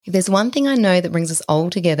If there's one thing I know that brings us all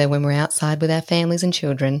together when we're outside with our families and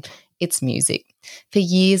children, it's music. For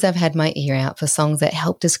years, I've had my ear out for songs that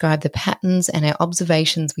help describe the patterns and our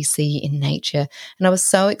observations we see in nature. And I was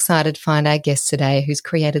so excited to find our guest today who's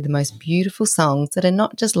created the most beautiful songs that are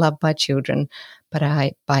not just loved by children, but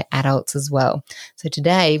by adults as well. So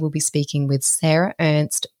today we'll be speaking with Sarah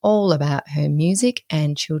Ernst all about her music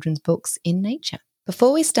and children's books in nature.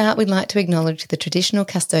 Before we start, we'd like to acknowledge the traditional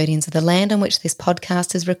custodians of the land on which this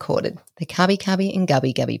podcast is recorded, the Kabi Kabi and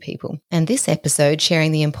Gubbi Gubbi people. And this episode,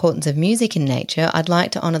 sharing the importance of music in nature, I'd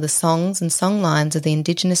like to honour the songs and songlines of the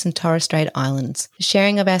Indigenous and Torres Strait Islands. The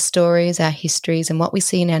sharing of our stories, our histories and what we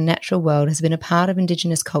see in our natural world has been a part of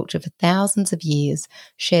Indigenous culture for thousands of years,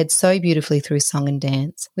 shared so beautifully through song and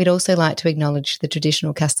dance. We'd also like to acknowledge the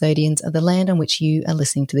traditional custodians of the land on which you are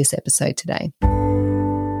listening to this episode today.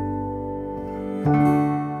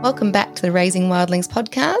 Welcome back to the Raising Wildlings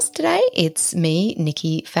podcast. Today it's me,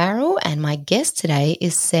 Nikki Farrell, and my guest today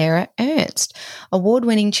is Sarah Ernst,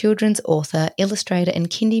 award-winning children's author, illustrator and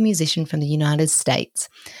kindy musician from the United States.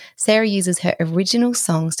 Sarah uses her original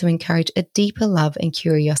songs to encourage a deeper love and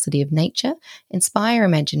curiosity of nature, inspire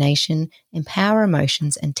imagination, empower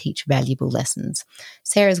emotions and teach valuable lessons.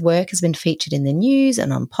 Sarah's work has been featured in the news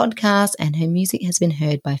and on podcasts, and her music has been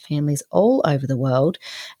heard by families all over the world.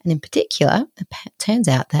 And in particular, it turns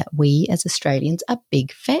out that we as Australians are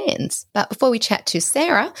big fans. But before we chat to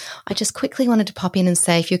Sarah, I just quickly wanted to pop in and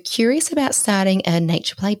say if you're curious about starting a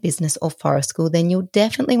nature play business or forest school, then you'll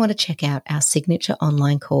definitely want to check out our signature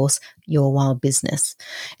online course, Your Wild Business.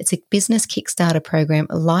 It's a business Kickstarter program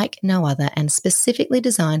like no other and specifically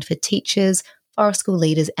designed for teachers, forest school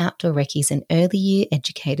leaders, outdoor reccees and early year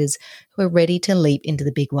educators who are ready to leap into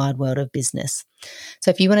the big wide world of business. So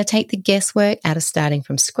if you want to take the guesswork out of starting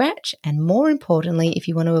from scratch, and more importantly, if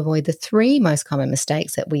you want to avoid the 3 most common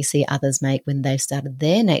mistakes that we see others make when they've started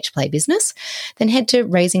their nature play business, then head to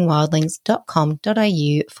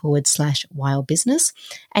raisingwildlings.com.au/wild business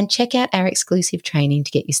and check out our exclusive training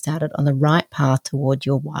to get you started on the right path toward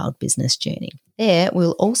your wild business journey. There,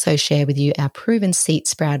 we'll also share with you our proven seed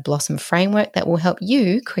sprout blossom framework that will help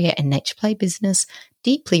you create a nature play business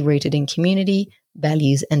deeply rooted in community,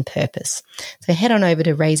 values and purpose. So head on over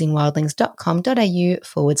to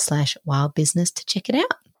raisingwildlings.com.au/wild business to check it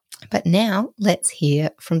out. But now let's hear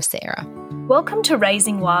from Sarah. Welcome to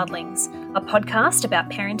Raising Wildlings, a podcast about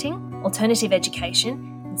parenting, alternative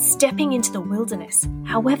education, and stepping into the wilderness,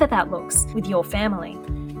 however that looks, with your family.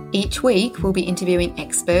 Each week, we'll be interviewing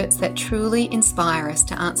experts that truly inspire us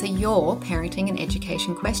to answer your parenting and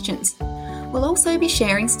education questions. We'll also be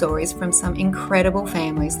sharing stories from some incredible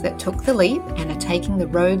families that took the leap and are taking the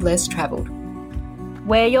road less travelled.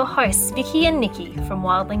 We're your hosts, Vicky and Nikki from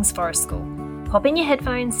Wildlings Forest School. Pop in your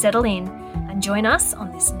headphones, settle in, and join us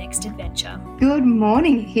on this next adventure. Good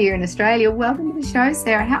morning here in Australia. Welcome to the show,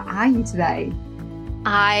 Sarah. How are you today?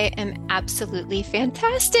 I am absolutely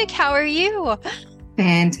fantastic. How are you?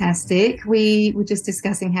 Fantastic. We were just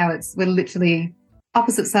discussing how we're literally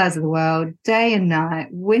opposite sides of the world, day and night,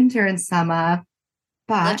 winter and summer.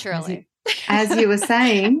 But literally, as you were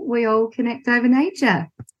saying, we all connect over nature.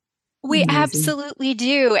 We absolutely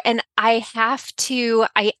do. And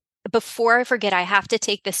before I forget, I have to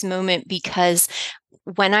take this moment because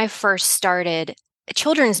when I first started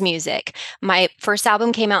children's music, my first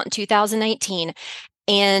album came out in 2019,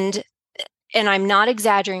 and I'm not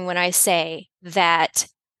exaggerating when I say that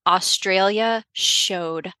Australia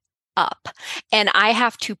showed up. And I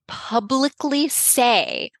have to publicly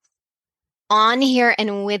say on here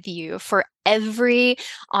and with you, for every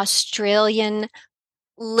Australian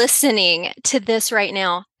listening to this right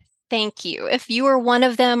now, thank you. If you are one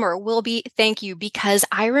of them or will be, thank you, because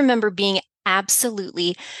I remember being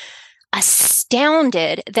absolutely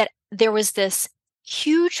astounded that there was this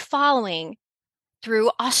huge following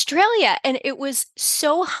through Australia. And it was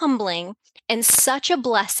so humbling and such a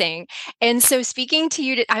blessing. And so speaking to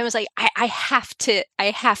you, I was like, I have to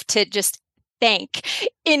just thank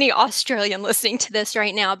any Australian listening to this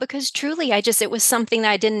right now, because truly it was something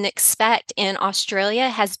that I didn't expect. And Australia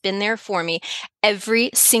has been there for me every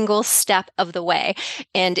single step of the way.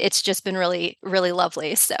 And it's just been really, really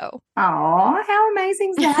lovely. So. Oh, how amazing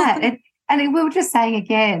is that? And we were just saying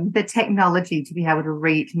again, the technology to be able to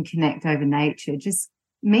reach and connect over nature just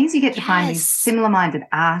means you get to find these similar-minded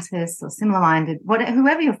artists or similar-minded,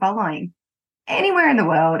 whoever you're following, anywhere in the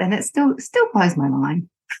world, and it still blows my mind.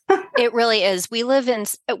 It really is. We live in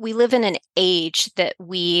an age that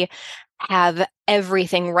we have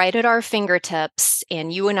everything right at our fingertips,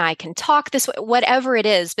 and you and I can talk this way, whatever it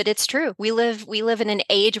is, but it's true. We live in an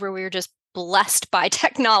age where we're just blessed by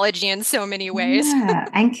technology in so many ways. Yeah,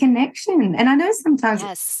 and connection. And I know sometimes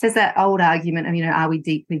Yes. there's that old argument of, are we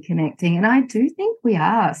deeply connecting? And I do think we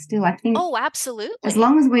are still. I think absolutely. As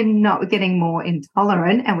long as we're not getting more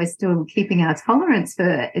intolerant and we're still keeping our tolerance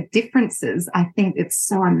for differences, I think it's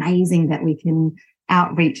so amazing that we can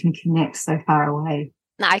outreach and connect so far away.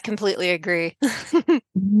 I completely agree.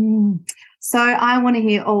 So I want to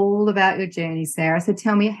hear all about your journey, Sarah. So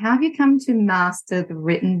tell me, how have you come to master the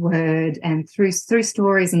written word and through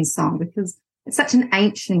stories and song? Because it's such an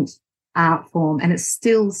ancient art form and it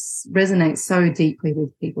still resonates so deeply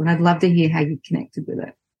with people. And I'd love to hear how you connected with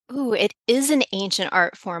it. Ooh, it is an ancient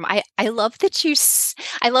art form. I love that you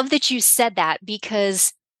said that,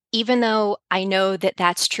 because even though I know that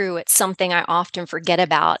that's true, it's something I often forget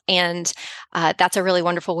about. And that's a really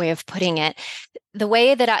wonderful way of putting it. The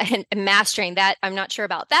way that I am mastering that, I'm not sure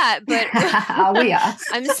about that, but we are.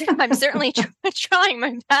 I'm certainly trying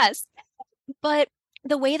my best. But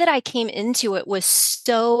the way that I came into it was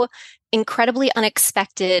so incredibly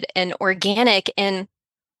unexpected and organic. And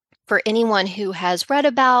for anyone who has read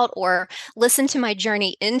about or listened to my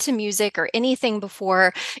journey into music or anything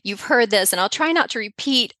before, you've heard this, and I'll try not to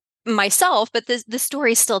repeat myself, but the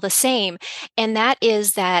story is still the same. And that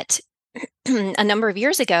is that a number of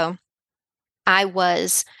years ago, I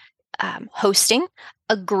was hosting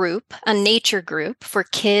a nature group for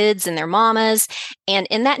kids and their mamas. And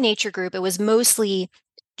in that nature group, it was mostly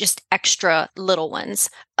just extra little ones,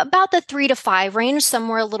 about the 3 to 5 range, some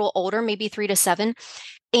were a little older, maybe 3 to 7.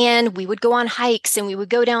 And we would go on hikes and we would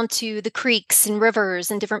go down to the creeks and rivers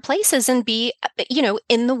and different places and be,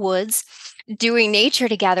 in the woods doing nature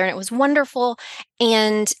together. And it was wonderful.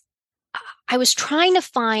 And I was trying to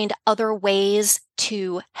find other ways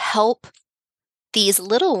to help these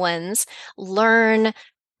little ones learn,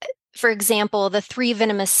 for example, the 3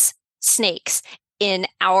 venomous snakes in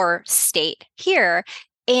our state here,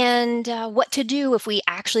 and what to do if we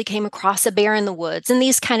actually came across a bear in the woods and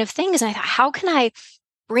these kind of things. And I thought, how can I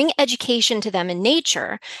bring education to them in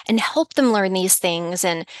nature and help them learn these things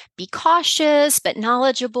and be cautious but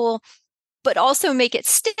knowledgeable, but also make it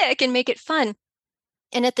stick and make it fun?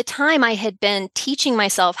 And at the time, I had been teaching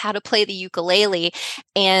myself how to play the ukulele,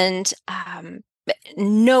 and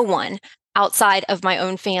no one outside of my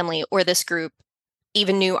own family or this group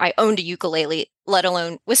even knew I owned a ukulele, let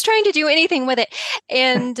alone was trying to do anything with it.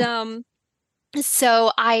 And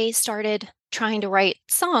so I started trying to write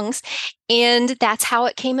songs, and that's how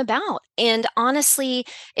it came about. And honestly,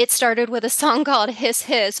 it started with a song called Hiss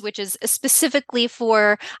Hiss, which is specifically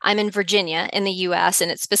I'm in Virginia in the US, and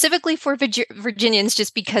it's specifically for Virginians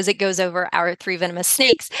just because it goes over our 3 venomous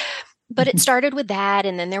snakes. But it started with that,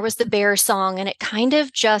 and then there was the bear song, and it kind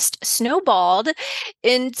of just snowballed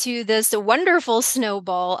into this wonderful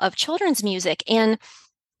snowball of children's music. And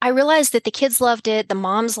I realized that the kids loved it, the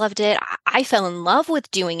moms loved it. I fell in love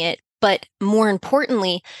with doing it, but more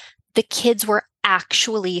importantly, the kids were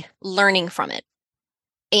actually learning from it.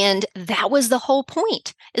 And that was the whole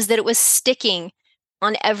point, is that it was sticking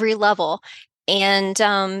on every level. And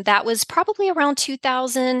that was probably around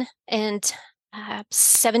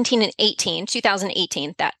 2017 and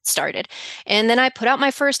 2018 that started. And then I put out my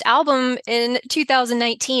first album in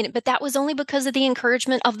 2019, but that was only because of the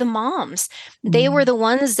encouragement of the moms. They were the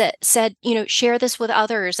ones that said, share this with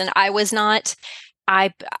others. And I was not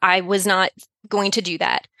going to do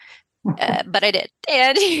that. But I did.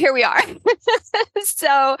 And here we are.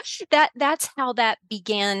 So that's how that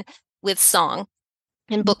began with song.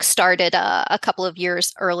 And books started a couple of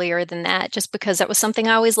years earlier than that, just because that was something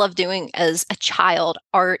I always loved doing as a child,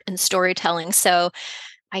 art and storytelling. So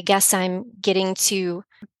I guess I'm getting to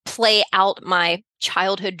play out my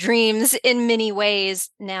childhood dreams in many ways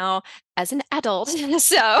now as an adult.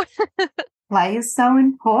 So play is so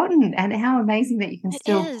important, and how amazing that you can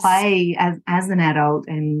still play as an adult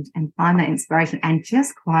and find that inspiration, and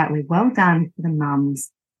just quietly. Well done for the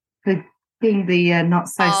mums for being the not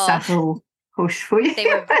so subtle push for you.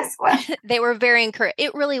 They were very encouraged.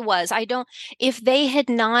 It really was. If they had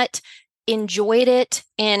not enjoyed it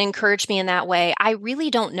and encouraged me in that way, I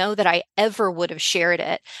really don't know that I ever would have shared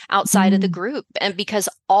it outside of the group. And because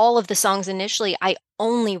all of the songs initially, I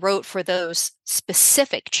only wrote for those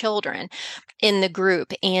specific children in the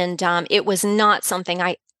group. And it was not something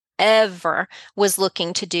I ever was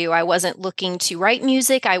looking to do. I wasn't looking to write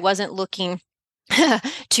music. I wasn't looking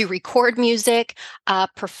to record music,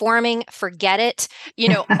 performing, forget it,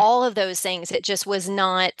 all of those things. It just was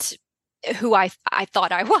not who I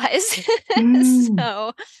thought I was.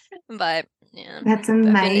 So, but yeah, that's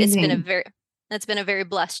amazing. It's been a very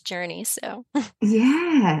blessed journey. So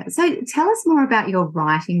yeah. So tell us more about your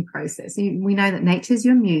writing process. We know that nature's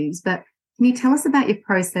your muse, but Can you tell us about your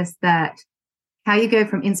process, how you go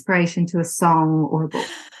from inspiration to a song or a book?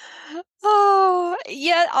 Oh,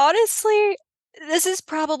 yeah, honestly, this is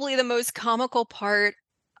probably the most comical part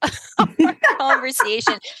of our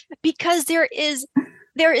conversation because there is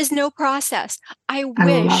no process. I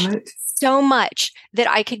wish love it. so much that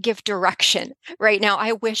I could give direction right now.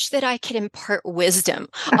 I wish that I could impart wisdom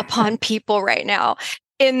upon people right now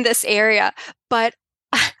in this area, but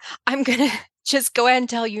I'm going to just go ahead and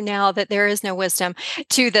tell you now that there is no wisdom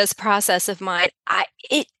to this process of mine.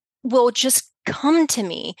 It will just come to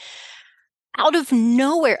me out of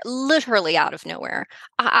nowhere, literally out of nowhere.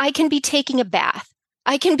 I can be taking a bath.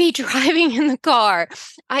 I can be driving in the car.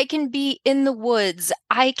 I can be in the woods.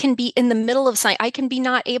 I can be in the middle of something. I can be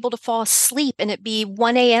not able to fall asleep and it be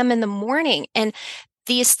 1 a.m. in the morning. And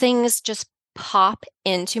these things just pop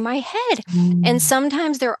into my head. And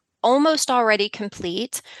sometimes they're almost already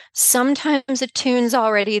complete. Sometimes a tune's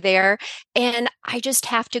already there. And I just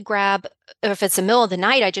have to grab, if it's the middle of the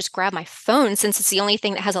night, I just grab my phone since it's the only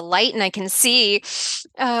thing that has a light and I can see.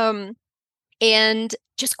 And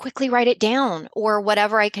just quickly write it down or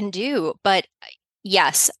whatever I can do. But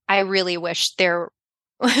yes, I really wish there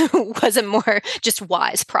was a more just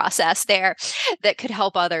wise process there that could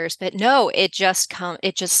help others. But no, it just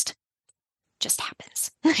happens.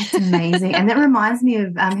 That's amazing. And that reminds me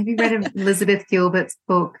of, have you read Elizabeth Gilbert's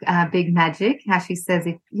book, Big Magic? How she says,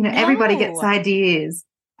 everybody gets ideas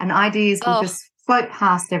and ideas will just float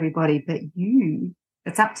past everybody, but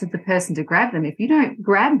it's up to the person to grab them. If you don't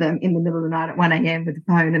grab them in the middle of the night at 1 a.m. with the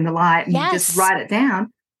phone and the light and you just write it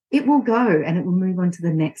down, it will go and it will move on to the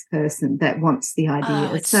next person that wants the idea.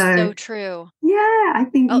 Oh, it's so true. Yeah, I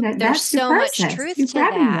think there's that's so much truth to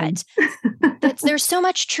that. There's so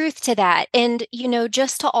much truth to that. And,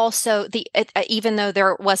 just to also even though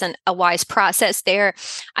there wasn't a wise process there,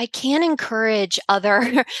 I can encourage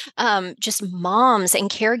other just moms and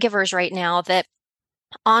caregivers right now that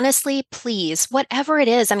honestly, please, whatever it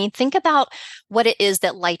is, think about what it is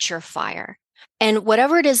that lights your fire. And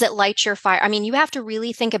whatever it is that lights your fire, you have to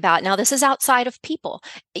really think about, now this is outside of people.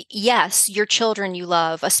 Yes, your children you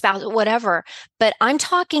love, a spouse, whatever. But I'm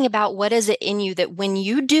talking about what is it in you that when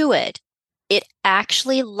you do it, it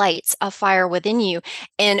actually lights a fire within you.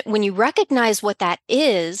 And when you recognize what that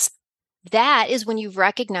is when you've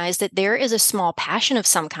recognized that there is a small passion of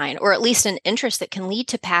some kind, or at least an interest that can lead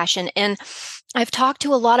to passion. And I've talked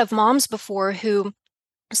to a lot of moms before who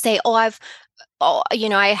say,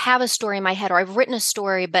 I have a story in my head, or I've written a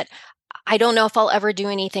story, but I don't know if I'll ever do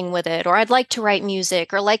anything with it, or I'd like to write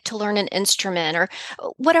music, or like to learn an instrument, or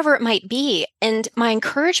whatever it might be. And my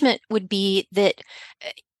encouragement would be that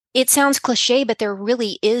it sounds cliche, but there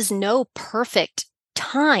really is no perfect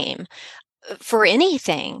time for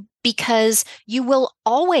anything, because you will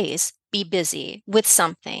always be busy with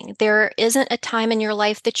something. There isn't a time in your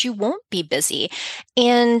life that you won't be busy.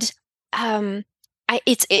 And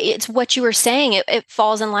it's what you were saying. It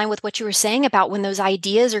falls in line with what you were saying about when those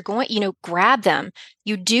ideas are going, grab them.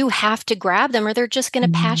 You do have to grab them or they're just going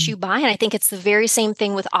to pass you by. And I think it's the very same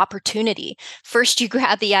thing with opportunity. First, you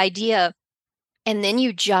grab the idea and then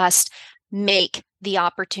you just make the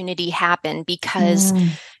opportunity happen, because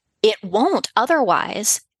it won't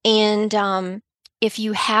otherwise. And if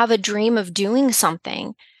you have a dream of doing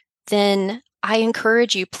something, then I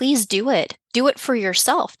encourage you, please do it. Do it for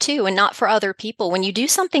yourself too, and not for other people. When you do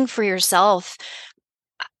something for yourself,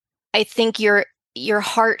 I think your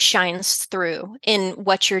heart shines through in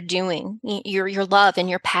what you're doing, your love and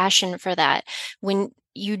your passion for that. When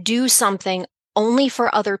you do something only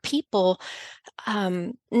for other people,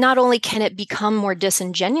 not only can it become more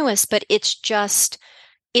disingenuous, but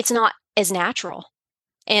it's not as natural.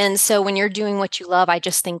 And so when you're doing what you love, I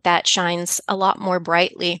just think that shines a lot more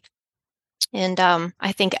brightly. And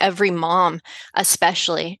I think every mom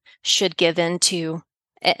especially should give into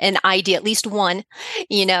an idea, at least one,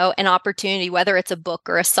 an opportunity, whether it's a book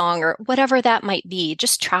or a song or whatever that might be.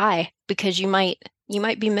 Just try, because you might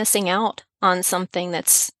be missing out on something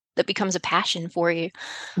that becomes a passion for you.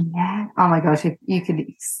 Yeah. Oh my gosh, if you could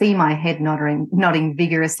see my head nodding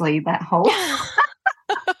vigorously that whole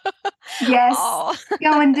Yes. Oh.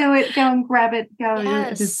 Go and do it. Go and grab it. Go.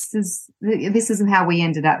 Yes. This is how we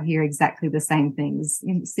ended up here. Exactly the same things.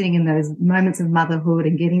 Sitting in those moments of motherhood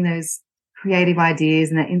and getting those creative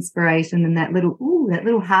ideas and that inspiration and that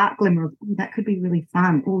little heart glimmer of, that could be really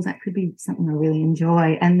fun. Oh, that could be something I really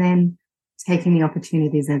enjoy. And then taking the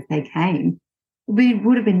opportunities as they came. It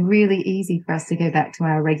would have been really easy for us to go back to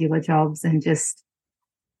our regular jobs and just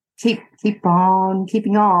keep on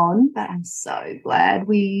keeping on. But I'm so glad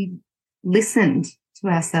we listened to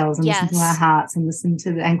ourselves and listened to our hearts and listened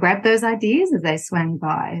to and grabbed those ideas as they swang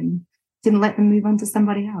by. And didn't let them move on to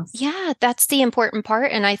somebody else. Yeah, that's the important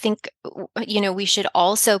part. And I think, we should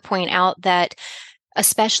also point out that,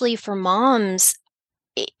 especially for moms,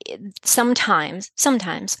 sometimes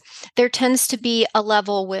there tends to be a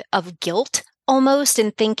level of guilt almost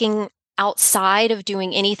in thinking outside of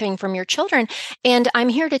doing anything from your children. And I'm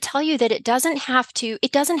here to tell you that it doesn't have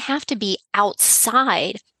to be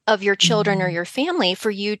outside of your children or your family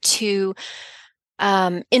for you to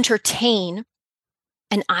entertain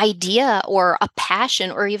an idea or a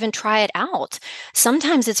passion or even try it out.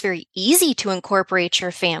 Sometimes it's very easy to incorporate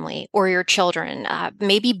your family or your children.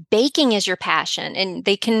 Maybe baking is your passion and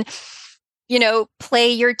they can,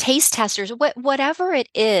 play your taste testers. Whatever it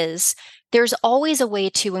is, there's always a way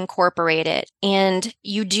to incorporate it. And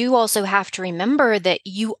you do also have to remember that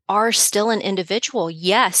you are still an individual.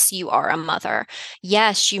 Yes, you are a mother.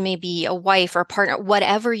 Yes, you may be a wife or a partner,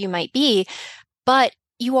 whatever you might be, but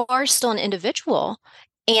you are still an individual.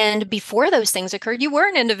 And before those things occurred, you were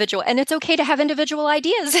an individual, and it's okay to have individual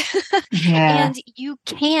ideas. Yeah.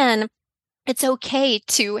 And it's okay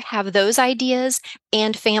to have those ideas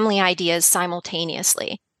and family ideas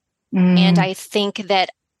simultaneously. And I think that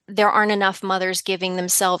there aren't enough mothers giving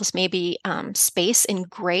themselves maybe space and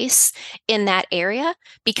grace in that area,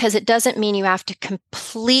 because it doesn't mean you have to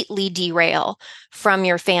completely derail from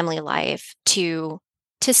your family life to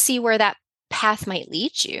see where that path might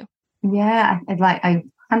lead you. Yeah, I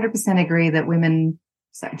 100% agree that women,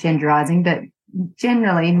 genderizing, but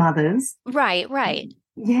generally mothers. Right.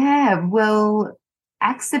 Yeah, will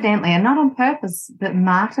accidentally, and not on purpose, but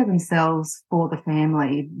martyr themselves for the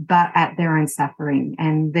family, but at their own suffering.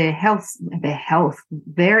 And their health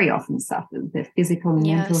very often suffers, their physical and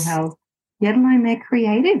mental health, let alone their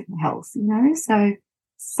creative health, So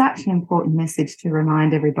such an important message to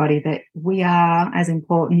remind everybody that we are as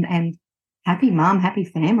important, and happy mom, happy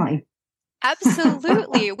family.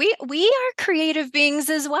 Absolutely. We are creative beings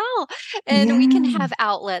as well. And we can have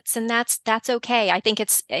outlets, and that's okay. I think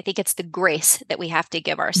it's the grace that we have to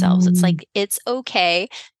give ourselves. It's like, it's okay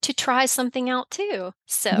to try something out too.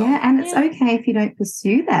 So and it's okay if you don't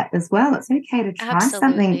pursue that as well. It's okay to try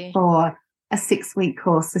something for a 6-week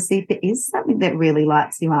course to see if it is something that really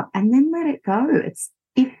lights you up, and then let it go. It's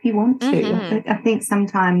if you want to. I think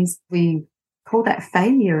sometimes we call that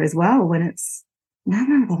failure as well, when it's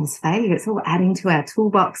none of that is failure. It's all adding to our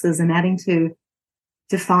toolboxes and adding to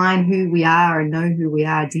define who we are and know who we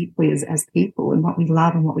are deeply as people, and what we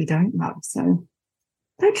love and what we don't love. So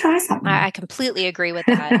go try something. I completely agree with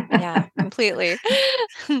that. Yeah, completely.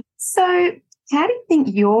 So how do you think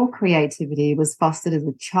your creativity was fostered as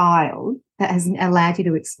a child that has allowed you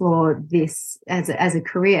to explore this as a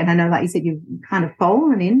career? And I know, like you said, you've kind of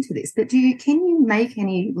fallen into this, but can you make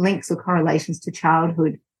any links or correlations to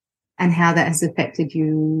childhood and how that has affected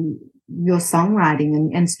your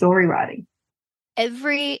songwriting and story writing?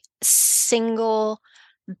 Every single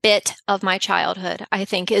bit of my childhood, I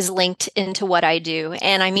think, is linked into what I do.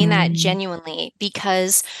 And I mean that genuinely,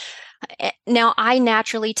 because now I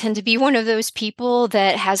naturally tend to be one of those people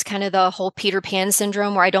that has kind of the whole Peter Pan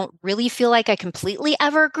syndrome, where I don't really feel like I completely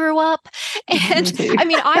ever grew up. And I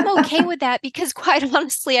mean, I'm okay with that, because quite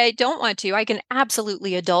honestly, I don't want to. I can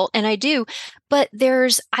absolutely adult, and I do. But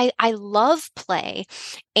I love play,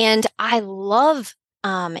 and I love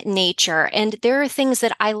nature. And there are things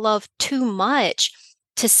that I love too much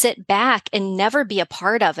to sit back and never be a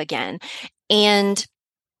part of again. And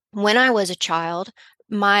when I was a child,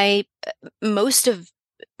 most of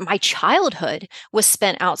my childhood was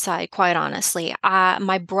spent outside, quite honestly.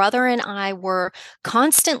 My brother and I were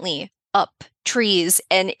constantly up trees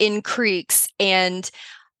and in creeks and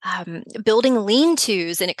building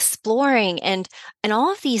lean-tos and exploring and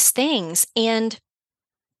all of these things. And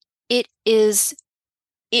it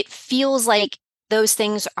feels like those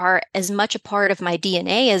things are as much a part of my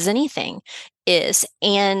DNA as anything is.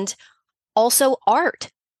 And also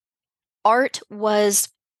art. Art was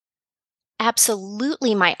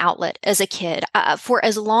absolutely my outlet as a kid. For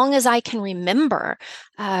as long as I can remember,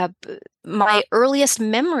 my earliest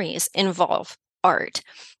memories involve art.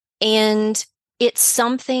 And it's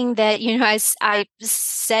something that, as I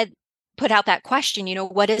said, put out that question,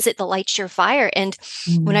 what is it that lights your fire? And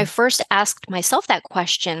when I first asked myself that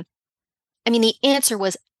question, I mean, the answer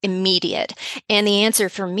was immediate. And the answer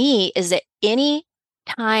for me is that any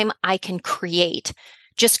time I can create,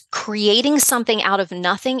 just creating something out of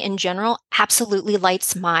nothing in general absolutely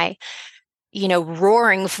lights my,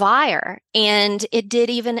 roaring fire. And it did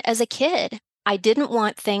even as a kid. I didn't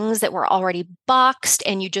want things that were already boxed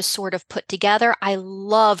and you just sort of put together. I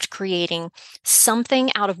loved creating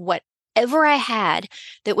something out of whatever I had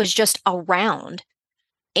that was just around.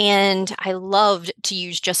 And I loved to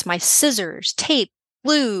use just my scissors, tape,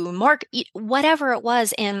 glue, mark, whatever it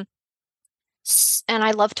was. And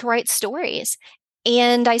I love to write stories.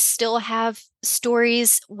 And I still have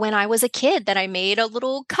stories when I was a kid that I made a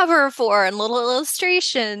little cover for and little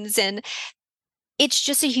illustrations. And it's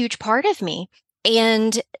just a huge part of me.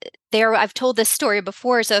 And I've told this story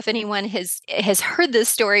before, so if anyone has heard this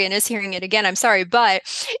story and is hearing it again, I'm sorry, but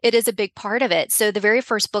it is a big part of it. So the very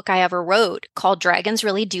first book I ever wrote, called Dragons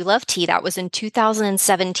Really Do Love Tea, that was in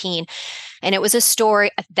 2017. And it was a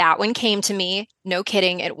story, that one came to me, no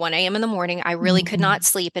kidding, at 1 a.m. in the morning. I really could not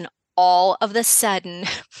sleep. And all of the sudden,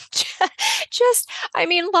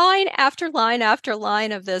 line after line after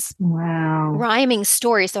line of this rhyming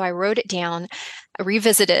story. So I wrote it down, I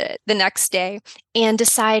revisited it the next day, and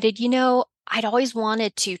decided, I'd always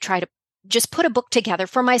wanted to try to just put a book together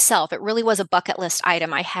for myself. It really was a bucket list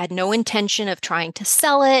item. I had no intention of trying to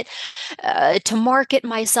sell it, to market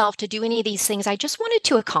myself, to do any of these things. I just wanted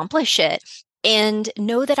to accomplish it and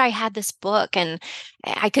know that I had this book and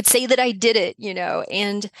I could say that I did it,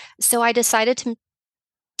 And so I decided to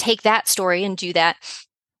take that story and do that.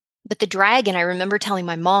 But the dragon, I remember telling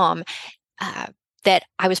my mom that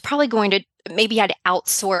I was probably going to, maybe I'd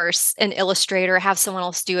outsource an illustrator, have someone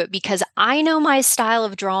else do it, because I know my style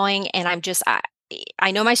of drawing and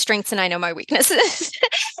I know my strengths and I know my weaknesses.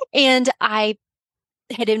 And I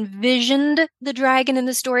had envisioned the dragon in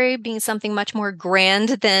the story being something much more grand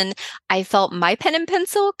than I felt my pen and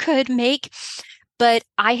pencil could make. But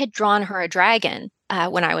I had drawn her a dragon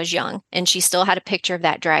when I was young, and she still had a picture of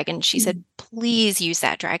that dragon. She said, please use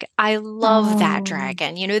that dragon. I love that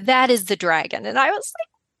dragon. That is the dragon. And I was like,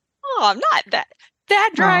 oh, I'm not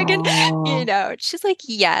that dragon. She's like,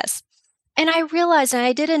 yes. And I realized, and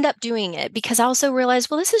I did end up doing it, because I also realized,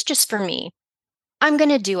 well, this is just for me. I'm going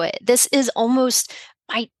to do it. This is almost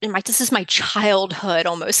this is my childhood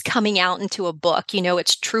almost coming out into a book.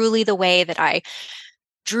 It's truly the way that I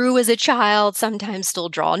drew as a child, sometimes still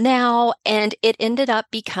draw now. And it ended up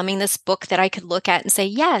becoming this book that I could look at and say,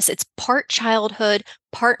 yes, it's part childhood,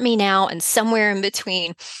 part me now, and somewhere in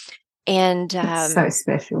between. And it's so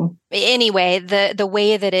special. Anyway, the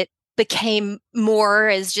way that it became more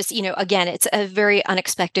is just, again, it's a very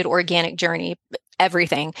unexpected organic journey,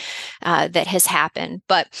 everything that has happened.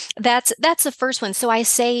 But that's the first one. So I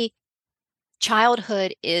say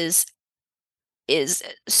childhood is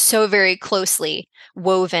so very closely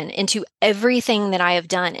woven into everything that I have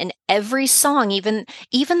done, and every song, even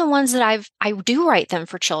the ones that I do write them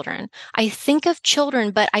for children. I think of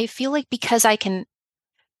children, but I feel like because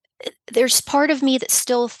there's part of me that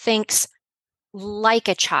still thinks like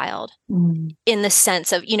a child in the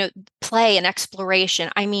sense of, play and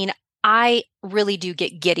exploration. I really do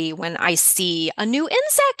get giddy when I see a new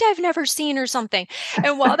insect I've never seen or something.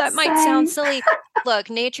 And while that might sound silly, look,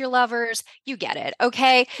 nature lovers, you get it,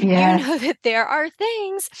 okay? Yeah. You know that there are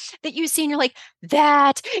things that you see and you're like,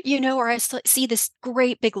 that, or I see this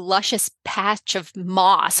great big luscious patch of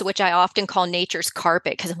moss, which I often call nature's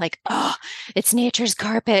carpet, because I'm like, oh, it's nature's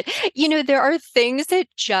carpet. There are things that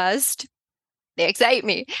they excite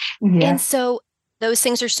me. Yeah. And so those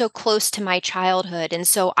things are so close to my childhood. And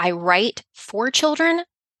so I write for children,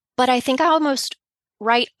 but I think I almost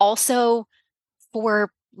write also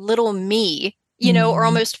for little me, or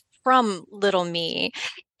almost from little me.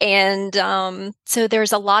 And so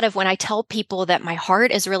there's a lot of, when I tell people that my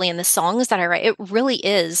heart is really in the songs that I write, it really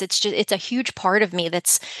is. It's a huge part of me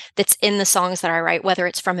that's in the songs that I write, whether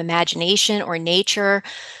it's from imagination or nature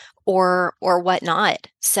or whatnot.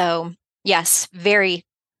 So yes, very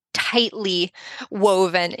tightly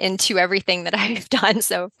woven into everything that I've done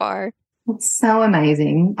so far. It's so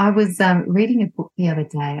amazing. I was reading a book the other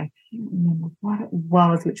day. I can't remember what it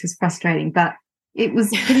was, which was frustrating, but it was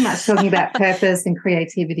pretty much talking about purpose and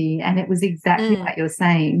creativity. And it was exactly like you're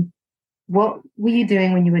saying. What were you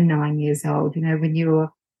doing when you were 9 years old? When you were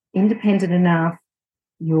independent enough,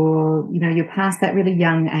 you're past that really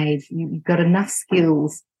young age. You've got enough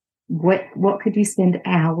skills. What could you spend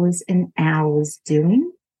hours and hours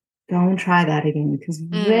doing? Go and try that again, because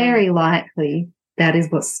very likely that is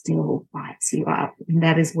what still lights you up, and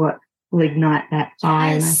that is what will ignite that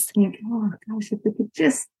fire. Yes. And I think, oh gosh, if we could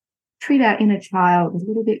just treat our inner child a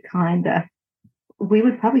little bit kinder, we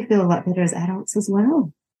would probably feel a lot better as adults as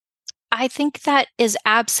well. I think that is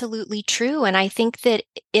absolutely true. And I think that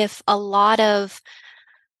if a lot of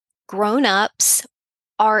grown-ups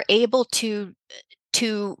are able to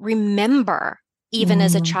remember even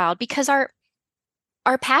as a child, because our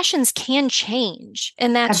passions can change,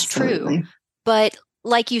 and that's Absolutely. true. But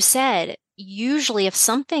like you said, usually if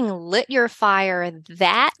something lit your fire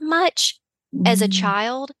that much as a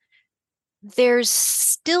child, there's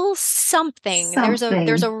still something. There's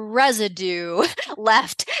a residue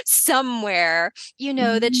left somewhere,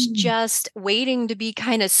 that's just waiting to be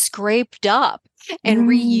kind of scraped up and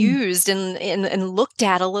reused and looked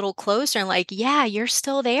at a little closer, and like, yeah, you're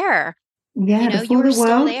still there. Yeah, before the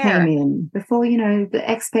world came in, before, the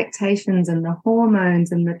expectations and the hormones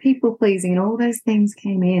and the people pleasing and all those things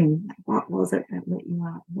came in. What was it that lit you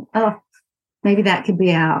up? Oh, maybe that could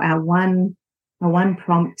be our one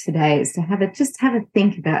prompt today, is to have a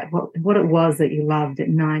think about what it was that you loved at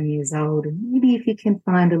 9 years old. And maybe if you can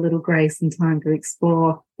find a little grace and time to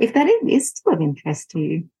explore, if that is still of interest to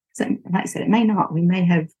you. So, like I said, it may not. We may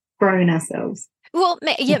have grown ourselves. Well,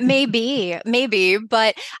 yeah, maybe,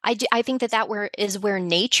 but I think that is where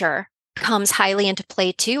nature comes highly into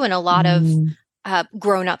play too. And a lot of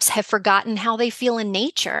grown-ups have forgotten how they feel in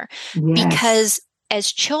nature. Yes. Because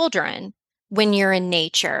as children, when you're in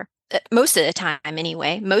nature, most of the time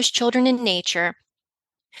anyway, most children in nature,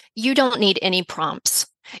 you don't need any prompts.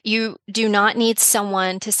 You do not need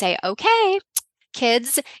someone to say, okay,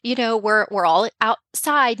 kids, we're all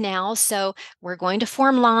outside now, so we're going to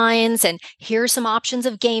form lines, and here's some options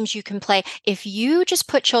of games you can play. If you just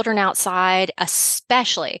put children outside,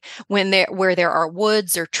 especially where there are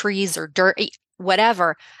woods or trees or dirt,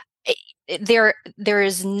 whatever, there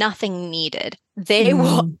is nothing needed. They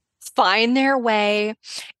will find their way,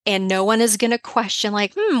 and no one is going to question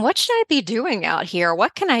like, what should I be doing out here?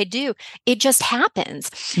 What can I do? It just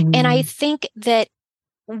happens. And I think that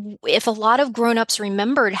if a lot of grown-ups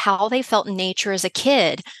remembered how they felt in nature as a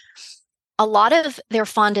kid, a lot of their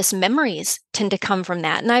fondest memories tend to come from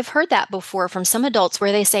that. And I've heard that before from some adults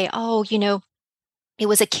where they say, oh, it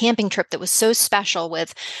was a camping trip that was so special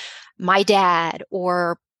with my dad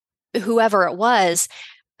or whoever it was.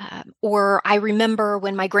 Or I remember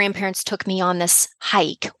when my grandparents took me on this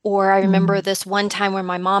hike, or I remember this one time when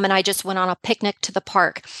my mom and I just went on a picnic to the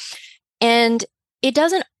park. And it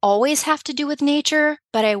doesn't always have to do with nature,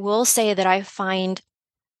 but I will say that I find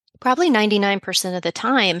probably 99% of the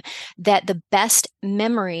time that the best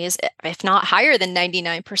memories, if not higher than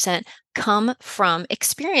 99%, come from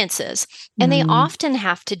experiences. And they often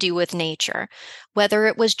have to do with nature, whether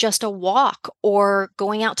it was just a walk or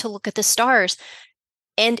going out to look at the stars.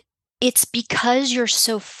 And it's because you're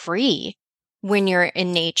so free when you're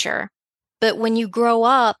in nature. But when you grow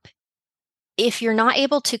up, if you're not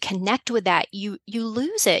able to connect with that, you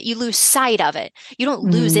lose it. You lose sight of it. You don't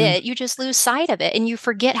lose it. You just lose sight of it. And you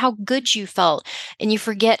forget how good you felt. And you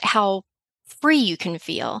forget how free you can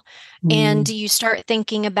feel. And you start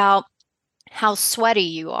thinking about how sweaty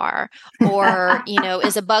you are, or,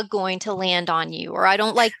 is a bug going to land on you, or I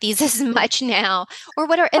don't like these as much now, or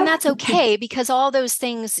whatever. And that's okay, because all those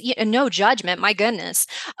things, no judgment, my goodness.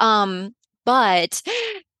 But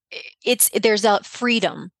there's a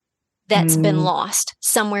freedom that's been lost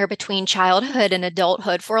somewhere between childhood and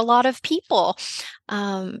adulthood for a lot of people.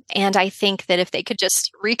 And I think that if they could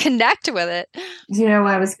just reconnect with it.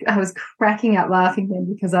 I was cracking up laughing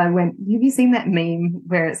then, because have you seen that meme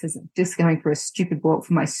where it says, just going for a stupid walk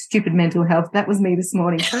for my stupid mental health? That was me this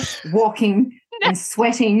morning, walking and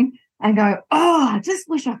sweating and going, oh, I just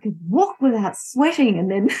wish I could walk without sweating.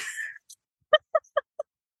 And then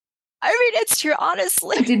I mean, it's true,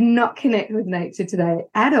 honestly. I did not connect with nature today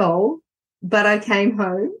at all, but I came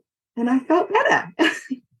home and I felt better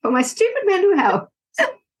for my stupid mental health.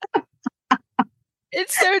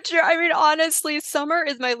 It's so true. I mean, honestly, summer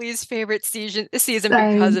is my least favorite season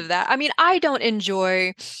because of that. I mean, I don't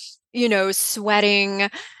enjoy, sweating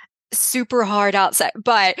super hard outside.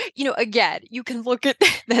 But, again, you can look at,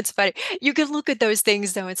 that's funny. You can look at those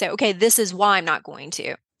things though and say, okay, this is why I'm not going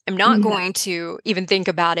to. I'm not going to even think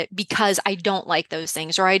about it because I don't like those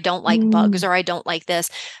things, or I don't like bugs, or I don't like this.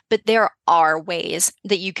 But there are ways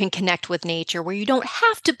that you can connect with nature where you don't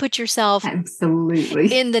have to put yourself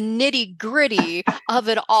absolutely in the nitty gritty of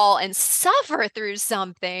it all and suffer through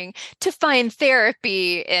something to find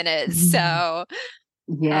therapy in it. So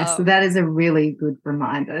yes, so that is a really good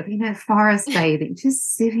reminder. Forest bathing,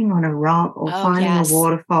 just sitting on a rock or finding a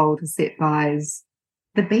waterfall to sit by, is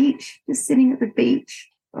the beach, just sitting at the beach.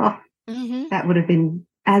 Oh, that would have been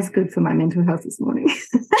as good for my mental health this morning.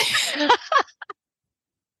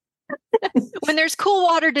 When there's cool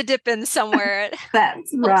water to dip in somewhere.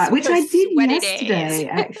 That's right, which I did yesterday,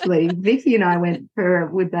 actually. Vicky and I went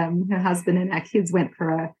with her husband and our kids went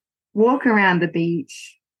for a walk around the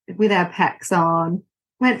beach with our packs on,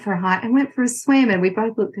 went for a hike and went for a swim, and we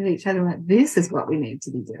both looked at each other and went, this is what we need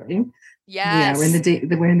to be doing. Yes.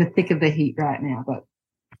 Yeah, we're in the thick of the heat right now, but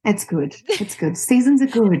it's good. It's good. Seasons are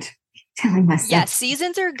good. telling myself. Yes,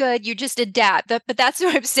 seasons are good. You just adapt. But that's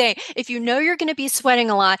what I'm saying. If you know you're going to be sweating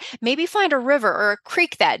a lot, maybe find a river or a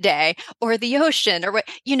creek that day, or the ocean, or what,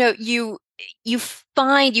 you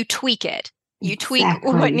tweak it. You tweak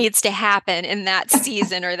what needs to happen in that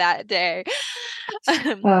season or that day.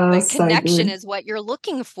 But connection is what you're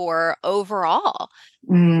looking for overall.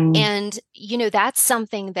 And, that's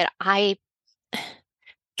something that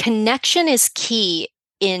connection is key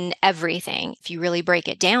in everything, if you really break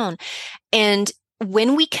it down. And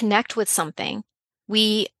when we connect with something,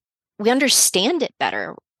 we understand it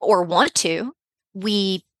better, or want to.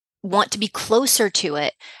 We want to be closer to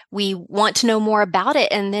it. We want to know more about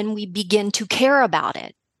it, and then we begin to care about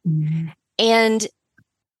it. Mm-hmm. And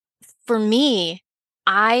for me,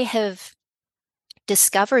 I have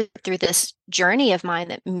discovered through this journey of mine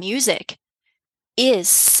that music is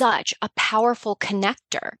such a powerful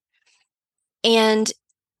connector. And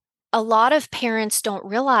a lot of parents don't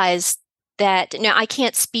realize that. Now, I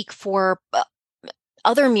can't speak for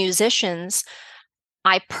other musicians.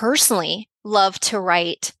 I personally love to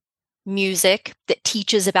write music that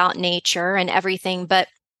teaches about nature and everything. But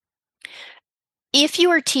if you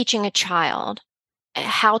are teaching a child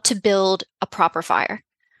how to build a proper fire,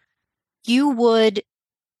 you would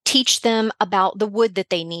teach them about the wood that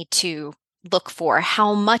they need to look for,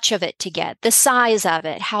 how much of it to get, the size of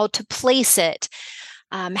it, how to place it,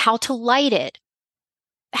 how to light it.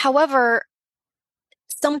 However,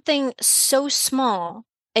 something so small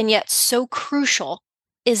and yet so crucial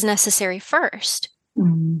is necessary first.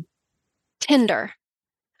 Mm-hmm. Tinder.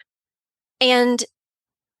 And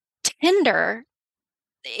tinder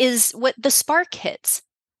is what the spark hits.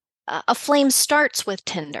 A flame starts with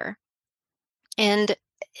tinder. And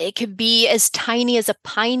it could be as tiny as a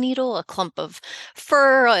pine needle, a clump of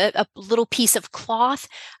fur, a little piece of cloth.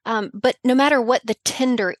 But no matter what the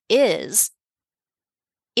tinder is,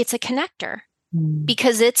 it's a connector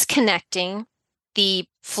because it's connecting the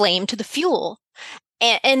flame to the fuel.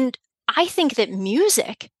 And I think that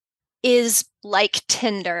music is like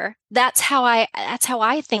tinder. That's how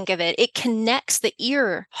I think of it. It connects the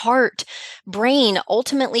ear, heart, brain,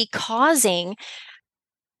 ultimately causing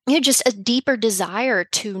just a deeper desire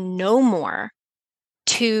to know more,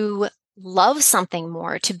 to love something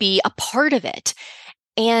more, to be a part of it.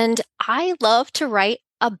 And I love to write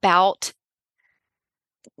about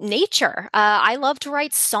nature. I love to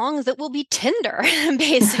write songs that will be Tinder,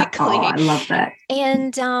 basically. Oh, I love that.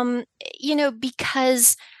 And,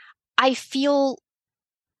 because I feel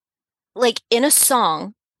like in a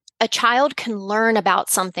song, a child can learn about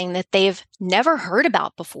something that they've never heard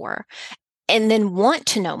about before and then want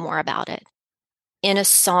to know more about it. In a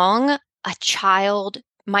song, a child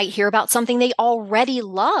might hear about something they already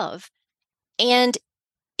love, and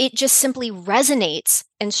it just simply resonates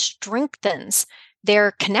and strengthens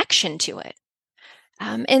their connection to it.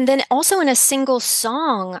 And then also in a single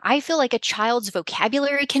song, I feel like a child's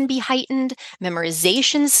vocabulary can be heightened,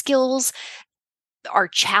 memorization skills are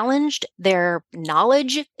challenged, their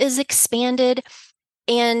knowledge is expanded.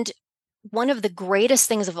 And one of the greatest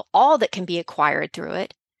things of all that can be acquired through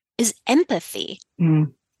it is empathy.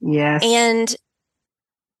 Yes. And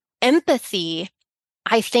empathy,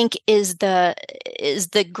 I think, is the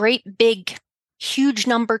great big huge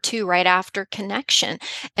number 2 right after connection.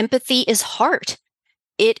 Empathy is heart.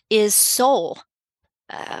 It is soul.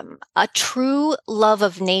 A true love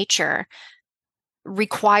of nature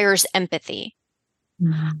requires empathy.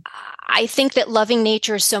 Mm-hmm. I think that loving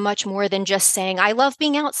nature is so much more than just saying, I love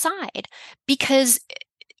being outside, because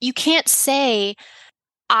you can't say,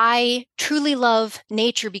 I truly love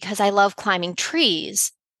nature because I love climbing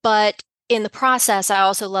trees, but in the process, I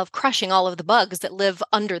also love crushing all of the bugs that live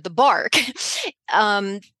under the bark.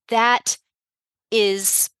 That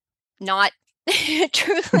is not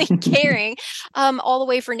truly caring all the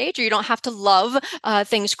way for nature. You don't have to love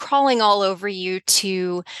things crawling all over you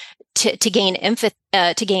to gain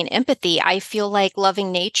empathy. I feel like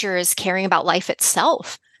loving nature is caring about life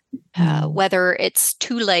itself, whether it's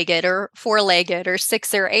 2-legged or 4-legged or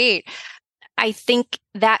 6 or 8. I think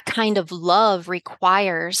that kind of love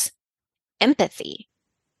requires empathy.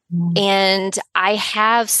 And I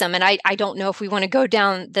have some, and I don't know if we want to go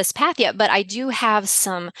down this path yet, but I do have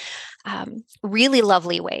some really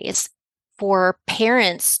lovely ways for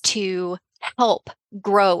parents to help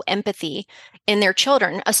grow empathy in their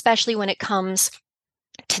children, especially when it comes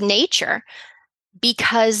to nature,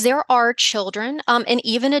 because there are children and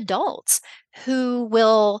even adults who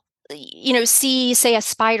will, see, say, a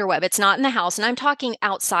spider web. It's not in the house, and I'm talking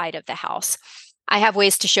outside of the house. I have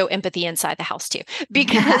ways to show empathy inside the house too,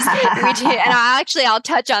 because we do, and I'll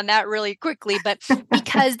touch on that really quickly, but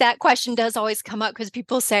because that question does always come up because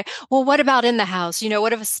people say, well, what about in the house?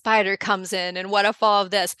 What if a spider comes in and what if all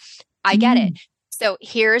of this? I get it. So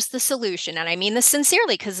here's the solution. And I mean this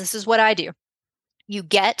sincerely because this is what I do. You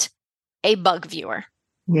get a bug viewer.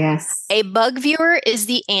 Yes. A bug viewer is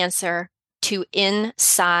the answer to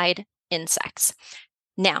inside insects.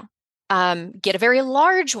 Now, get a very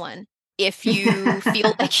large one if you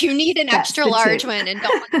feel like you need an extra large one and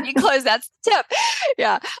don't want to be close. That's the tip.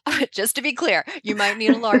 Yeah. Just to be clear, you might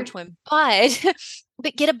need a large one,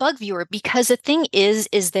 but get a bug viewer, because the thing is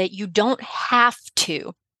that you don't have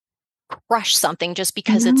to crush something just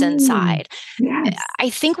because it's inside. Yes. I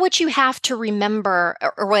think what you have to remember,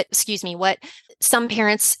 what some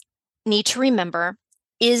parents need to remember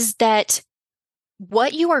is that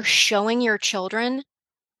what you are showing your children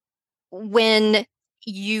when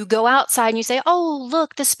you go outside and you say, oh,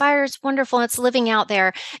 look, the spider is wonderful, it's living out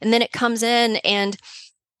there. And then it comes in and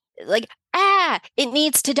it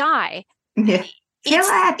needs to die. Yeah.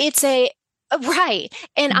 It's a right.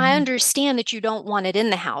 And I understand that you don't want it in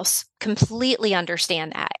the house. Completely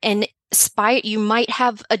understand that. And you might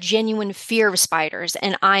have a genuine fear of spiders,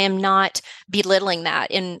 and I am not belittling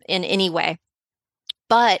that in any way.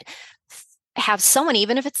 But have someone,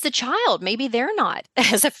 even if it's the child, maybe they're not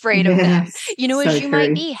as afraid of them, as you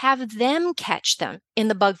might be, have them catch them in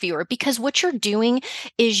the bug viewer, because what you're doing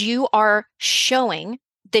is you are showing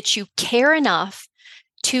that you care enough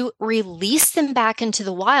to release them back into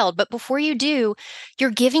the wild. But before you do,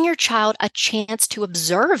 you're giving your child a chance to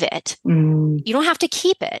observe it. You don't have to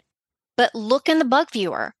keep it, but look in the bug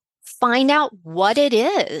viewer, find out what it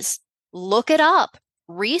is, look it up,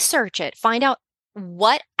 research it, find out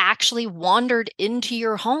what actually wandered into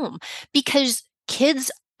your home, because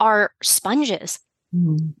kids are sponges.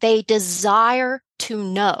 They desire to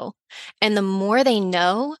know. And the more they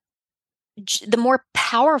know, the more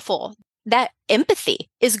powerful that empathy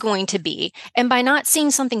is going to be. And by not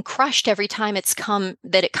seeing something crushed every time it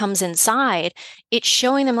comes inside, it's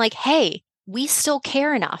showing them like, hey, we still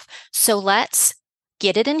care enough. So let's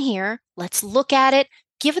get it in here. Let's look at it.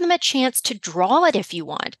 Give them a chance to draw it if you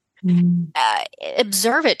want.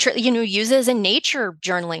 Observe it, use it as a nature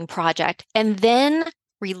journaling project, and then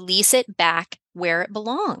release it back where it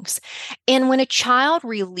belongs. And when a child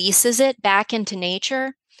releases it back into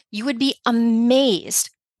nature, you would be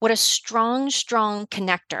amazed what a strong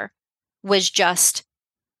connector was just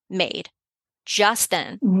made just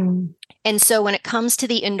then. And so when it comes to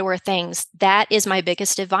the indoor things, that is my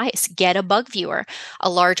biggest advice. Get a bug viewer, a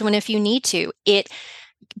large one if you need to.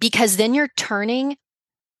 Because then you're turning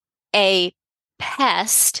a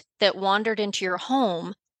pest that wandered into your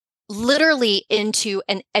home literally into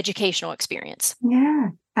an educational experience. Yeah,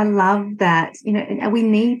 I love that. We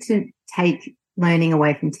need to take learning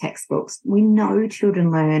away from textbooks. We know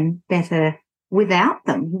children learn better without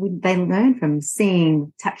them. They learn from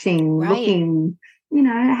seeing, touching, looking,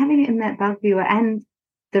 having it in that bug viewer, and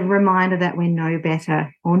the reminder that we're no better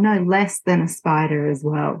or no less than a spider as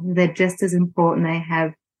well. They're just as important. They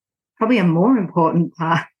have probably a more important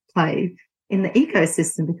play in the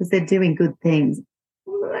ecosystem because they're doing good things.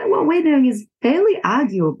 What we're doing is fairly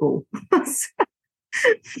arguable.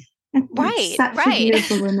 Right. Such a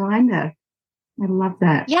beautiful reminder. I love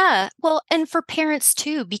that. Yeah. Well, and for parents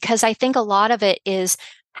too, because I think a lot of it is,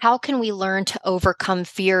 how can we learn to overcome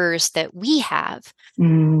fears that we have?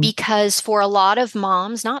 Because for a lot of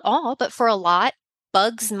moms, not all, but for a lot,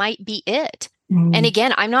 bugs might be it. And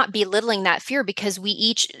again, I'm not belittling that fear, because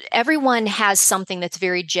everyone has something that's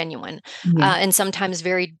very genuine and sometimes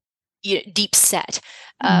very deep set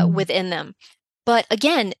within them. But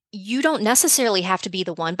again, you don't necessarily have to be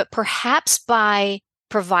the one, but perhaps by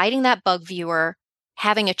providing that bug viewer,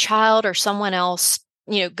 having a child or someone else,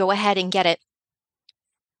 go ahead and get it,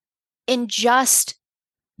 and just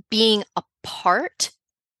being a part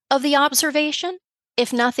of the observation,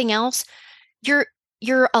 if nothing else,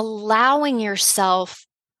 you're allowing yourself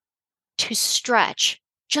to stretch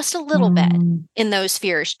just a little bit in those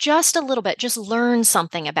fears, just a little bit, just learn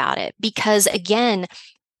something about it. Because again,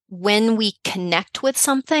 when we connect with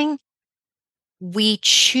something, we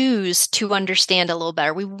choose to understand a little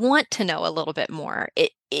better. We want to know a little bit more.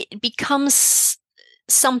 It becomes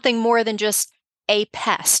something more than just a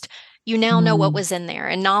pest. You now know what was in there,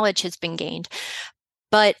 and knowledge has been gained.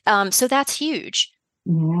 But so that's huge.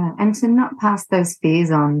 Yeah, and to not pass those fears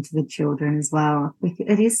on to the children as well.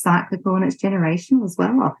 It is cyclical and it's generational as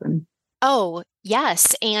well often. Oh,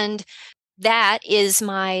 yes. And that is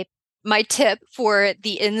my tip for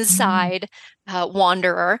the inside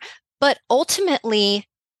wanderer. But ultimately,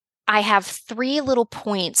 I have 3 little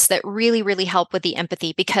points that really, really help with the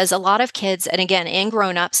empathy, because a lot of kids, and again, and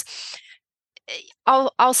grownups,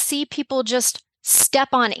 I'll see people just step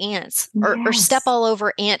on ants or step all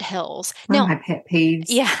over ant hills. Now, my pet peeves.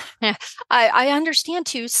 Yeah, I understand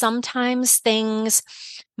too. Sometimes things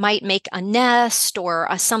might make a nest or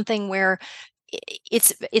something where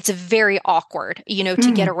it's very awkward,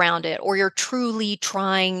 to get around it, or you're truly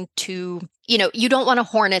trying to, you don't want a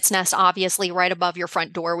hornet's nest, obviously, right above your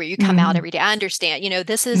front door where you come out every day. I understand,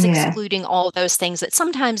 this is excluding all of those things that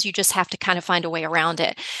sometimes you just have to kind of find a way around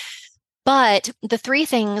it. But the 3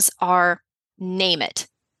 things are: name it.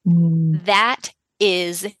 That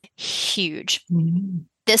is huge.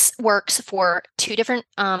 This works for 2 different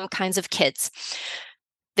kinds of kids.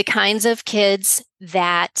 The kinds of kids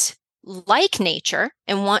that like nature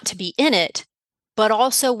and want to be in it, but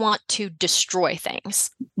also want to destroy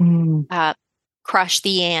things, crush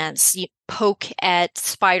the ants, poke at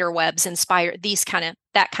spider webs and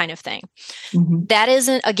that kind of thing. That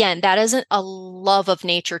isn't a love of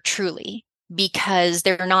nature truly, because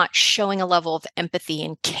they're not showing a level of empathy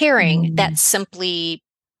and caring. That's simply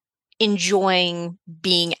enjoying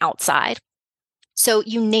being outside. So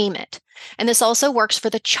you name it. And this also works for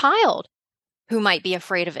the child who might be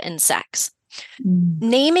afraid of insects.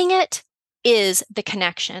 Naming it is the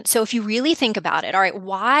connection. So if you really think about it, all right,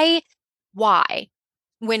 why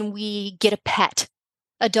when we get a pet,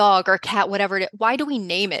 a dog or a cat, whatever it is, why do we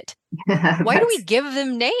name it? Why do we give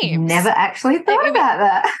them names? Never actually thought about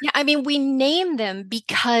that. Yeah, we name them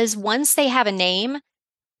because once they have a name,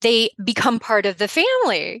 they become part of the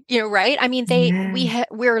family, right?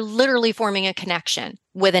 We're literally forming a connection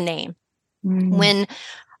with a name. When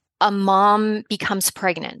a mom becomes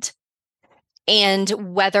pregnant, and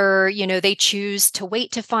whether, they choose to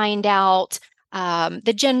wait to find out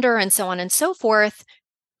the gender and so on and so forth,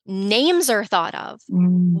 names are thought of.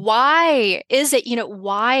 Why is it,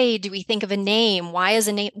 why do we think of a name? Why is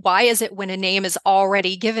it when a name is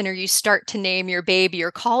already given, or you start to name your baby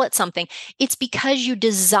or call it something? It's because you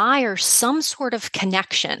desire some sort of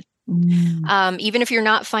connection. Even if you're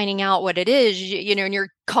not finding out what it is, and you're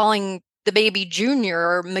calling the baby Junior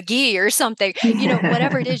or McGee or something,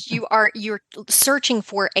 whatever it is, you're searching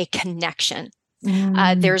for a connection.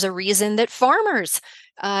 There's a reason that farmers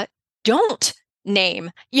don't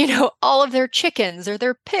name, all of their chickens or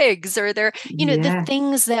their pigs or their, the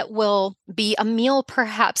things that will be a meal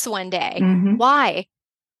perhaps one day. Why?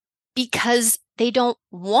 Because they don't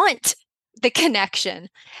want the connection.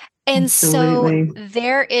 And so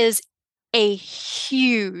there is a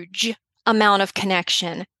huge amount of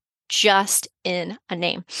connection just in a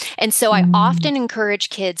name. And so I often encourage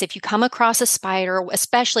kids, if you come across a spider,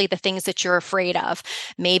 especially the things that you're afraid of,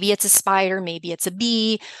 maybe it's a spider, maybe it's a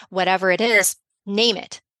bee, whatever it is, name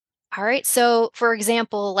it. All right. So for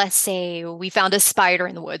example, let's say we found a spider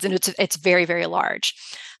in the woods and it's very, very large.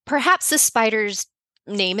 Perhaps the spider's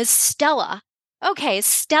name is Stella. Okay,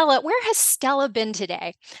 Stella, where has Stella been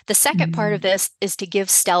today? The second part of this is to give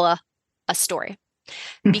Stella a story,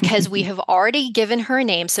 because we have already given her a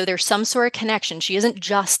name. So there's some sort of connection. She isn't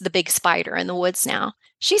just the big spider in the woods now.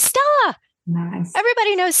 She's Stella. Nice.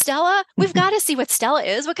 Everybody knows Stella. We've got to see what Stella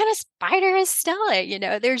is. What kind of spider is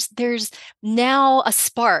Stella? There's now a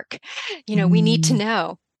spark, we need to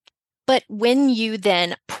know. But when you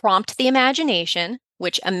then prompt the imagination,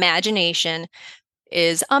 which imagination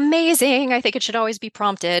is amazing, I think it should always be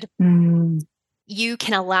prompted. You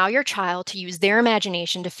can allow your child to use their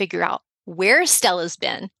imagination to figure out where Stella's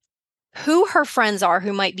been, who her friends are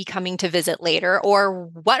who might be coming to visit later, or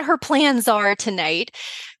what her plans are tonight.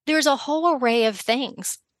 There's a whole array of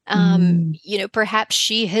things. Perhaps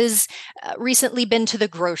she has recently been to the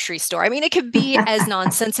grocery store. It could be as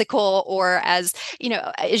nonsensical or as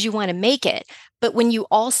you want to make it. But when you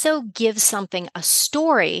also give something a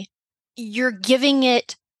story, you're giving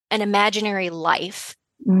it an imaginary life.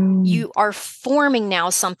 You are forming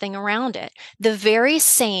now something around it. The very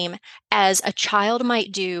same as a child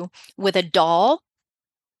might do with a doll,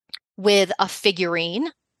 with a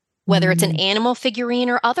figurine, whether it's an animal figurine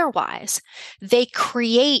or otherwise. They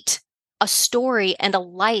create a story and a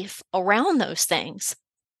life around those things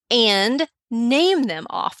and name them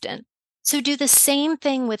often. So do the same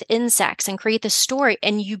thing with insects and create the story,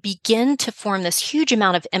 and you begin to form this huge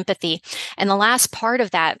amount of empathy. And the last part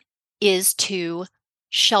of that is to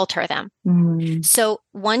shelter them. So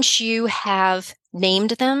once you have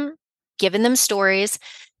named them, given them stories,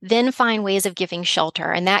 then find ways of giving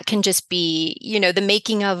shelter. And that can just be, the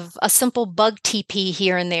making of a simple bug teepee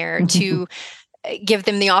here and there to give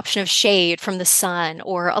them the option of shade from the sun,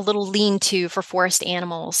 or a little lean-to for forest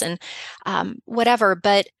animals and whatever.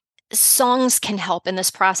 But songs can help in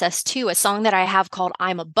this process too. A song that I have called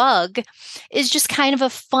I'm a Bug is just kind of a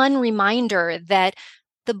fun reminder that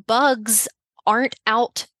the bugs aren't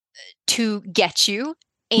out to get you,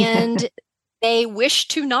 and they wish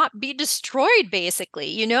to not be destroyed,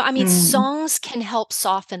 basically. I mean, songs can help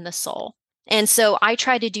soften the soul. And so I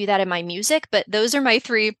try to do that in my music, but those are my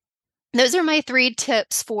three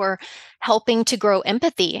tips for helping to grow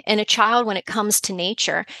empathy in a child when it comes to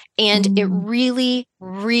nature. And it really,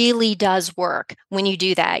 really does work when you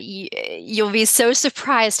do that. You'll be so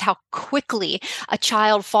surprised how quickly a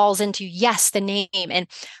child falls into, yes, the name and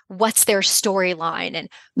what's their storyline and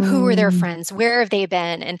who are their friends, where have they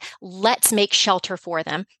been, and let's make shelter for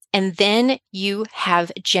them. And then you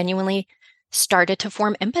have genuinely started to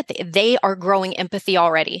form empathy. They are growing empathy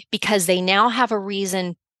already because they now have a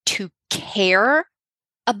reason to care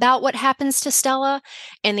about what happens to Stella,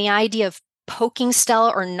 and the idea of poking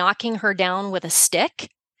Stella or knocking her down with a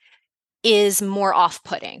stick is more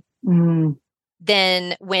off-putting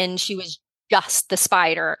than when she was just the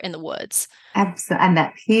spider in the woods. Absolutely. And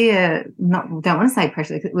that peer, don't want to say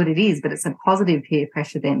pressure, what it is, but it's a positive peer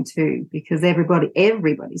pressure then too, because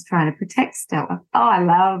everybody's trying to protect Stella. Oh, I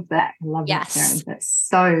love that. I love that, Karen. That's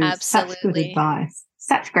such good advice.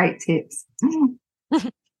 Such great tips.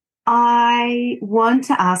 I want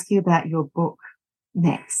to ask you about your book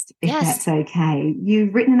next, if that's okay.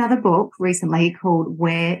 You've written another book recently called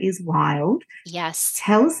Where is Wild? Yes.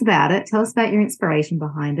 Tell us about it. Tell us about your inspiration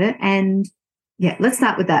behind it. And let's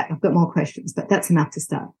start with that. I've got more questions, but that's enough to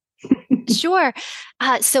start. Sure.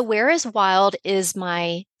 So Where is Wild is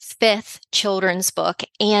my 5th children's book.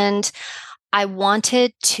 And I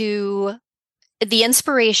wanted to... The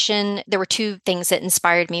inspiration, there were 2 things that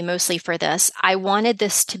inspired me mostly for this. I wanted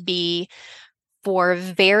this to be for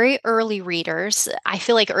very early readers. I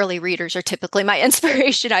feel like early readers are typically my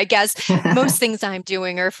inspiration, I guess. Most things I'm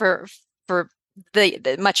doing are for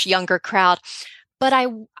the much younger crowd. But I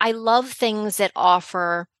love things that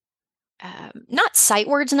offer not sight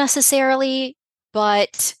words necessarily,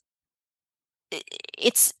 but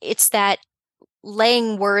it's that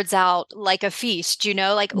laying words out like a feast,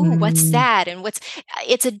 like, oh, what's that? And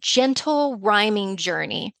it's a gentle rhyming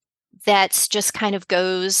journey that's just kind of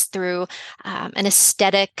goes through an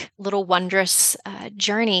aesthetic, little wondrous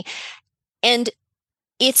journey. And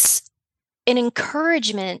it's an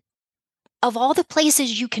encouragement of all the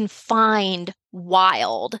places you can find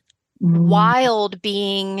wild, wild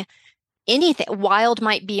being anything. Wild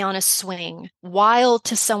might be on a swing. Wild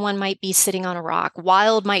to someone might be sitting on a rock.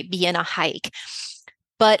 Wild might be in a hike.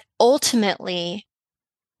 But ultimately,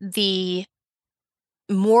 the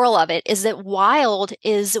moral of it is that wild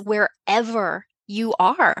is wherever you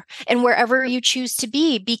are and wherever you choose to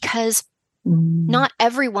be, because not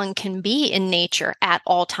everyone can be in nature at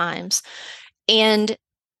all times. And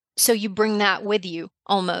so you bring that with you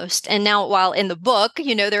almost. And now, while in the book,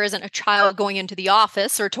 there isn't a child going into the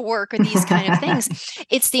office or to work or these kind of things,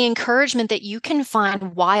 it's the encouragement that you can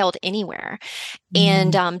find wild anywhere.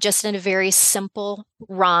 And just in a very simple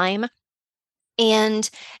rhyme. And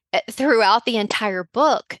throughout the entire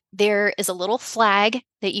book, there is a little flag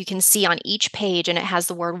that you can see on each page, and it has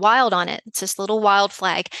the word wild on it. It's this little wild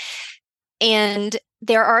flag. And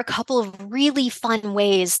there are a couple of really fun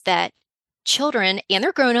ways that children and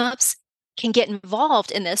their grown-ups can get involved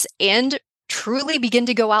in this and truly begin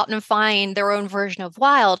to go out and find their own version of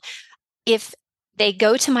wild if they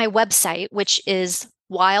go to my website, which is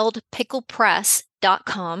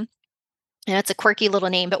wildpicklepress.com. And it's a quirky little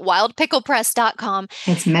name, but wildpicklepress.com.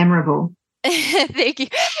 It's memorable. Thank you.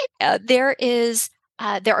 There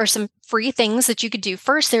are some free things that you could do.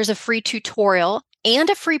 First, there's a free tutorial and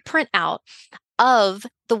a free printout of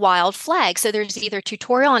the wild flag. So there's either a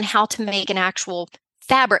tutorial on how to make an actual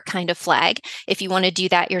fabric kind of flag, if you want to do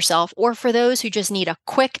that yourself, or for those who just need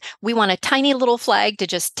we want a tiny little flag to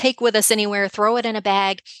just take with us anywhere, throw it in a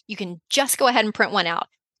bag. You can just go ahead and print one out.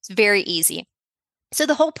 It's very easy. So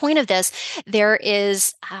the whole point of this, there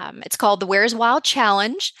is, it's called the Where's Wild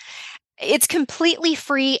Challenge. It's completely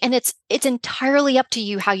free, and it's entirely up to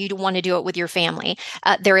you how you want to do it with your family.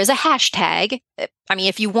 There is a hashtag. I mean,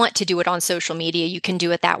 if you want to do it on social media, you can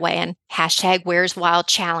do it that way, and hashtag Where's Wild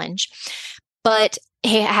Challenge. But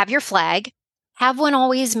hey, have your flag. Have one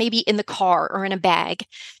always maybe in the car or in a bag.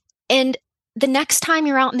 And the next time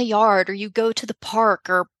you're out in the yard, or you go to the park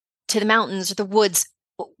or to the mountains or the woods,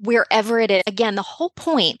 wherever it is, again, the whole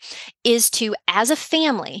point is to, as a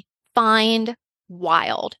family, find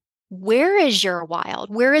wild. Where is your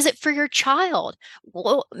wild? Where is it for your child?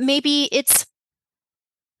 Well, maybe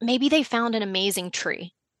they found an amazing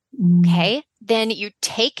tree. Okay. Then you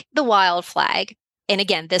take the wild flag and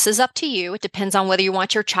again, this is up to you. It depends on whether you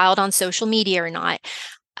want your child on social media or not.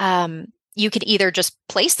 You could either just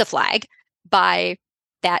place the flag by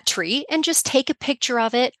that tree and just take a picture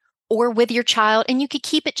of it, or with your child, and you could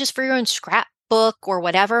keep it just for your own scrapbook or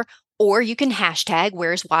whatever, or you can hashtag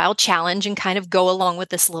Where's Wild Challenge and kind of go along with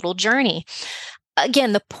this little journey.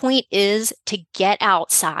 Again, the point is to get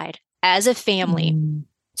outside as a family,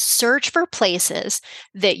 search for places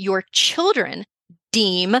that your children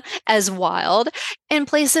deem as wild and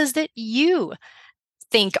places that you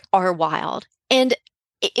think are wild. And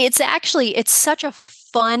it's such a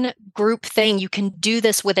fun group thing. You can do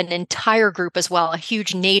this with an entire group as well, a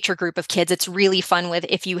huge nature group of kids. It's really fun with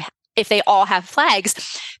if they all have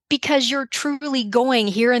flags, because you're truly going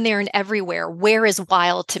here and there and everywhere. Where is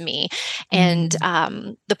wild to me? And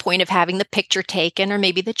the point of having the picture taken, or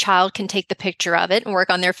maybe the child can take the picture of it and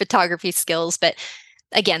work on their photography skills. But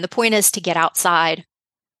again, the point is to get outside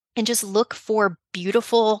and just look for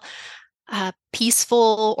beautiful,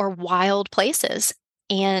 peaceful, or wild places.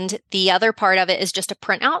 And the other part of it is just a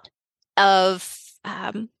printout of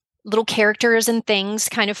little characters and things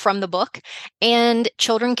kind of from the book. And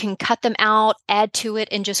children can cut them out, add to it,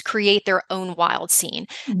 and just create their own wild scene.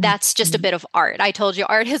 That's just a bit of art. I told you,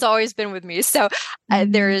 art has always been with me. So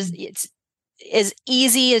it's as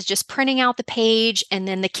easy as just printing out the page, and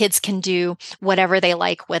then the kids can do whatever they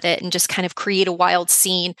like with it and just kind of create a wild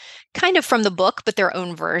scene kind of from the book, but their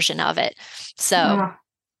own version of it. So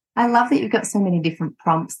I love that you've got so many different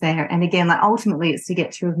prompts there. And again, like ultimately it's to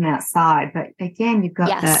get children outside. But again, you've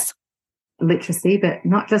got that literacy, but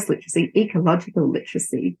not just literacy, ecological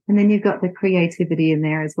literacy. And then you've got the creativity in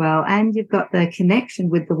there as well. And you've got the connection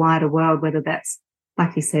with the wider world, whether that's,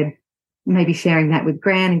 like you said, maybe sharing that with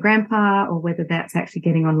gran and grandpa, or whether that's actually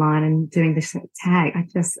getting online and doing the tag.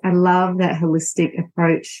 I love that holistic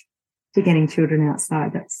approach to getting children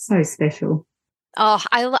outside. That's so special. Oh,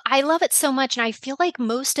 I love it so much. And I feel like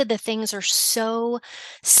most of the things are so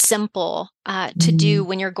simple to do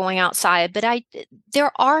when you're going outside. But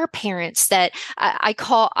there are parents that I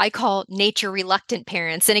call nature reluctant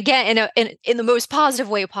parents. And again, in the most positive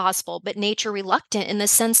way possible, but nature reluctant in the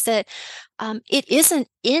sense that it isn't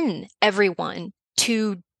in everyone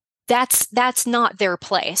that's not their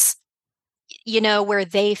place, where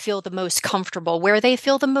they feel the most comfortable, where they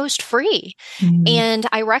feel the most free. And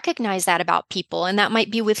I recognize that about people. And that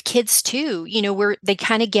might be with kids too, where they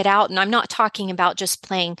kind of get out. And I'm not talking about just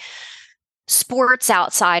playing sports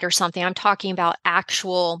outside or something. I'm talking about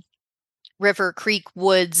actual river, creek,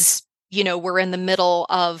 woods. We're in the middle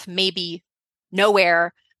of maybe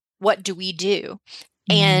nowhere. What do we do?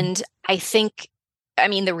 And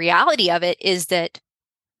the reality of it is that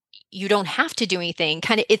you don't have to do anything.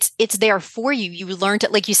 Kind of, it's there for you. You learn to,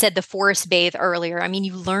 like you said, the forest bathe earlier.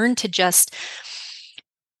 You learn to just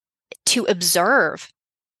to observe,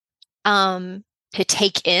 to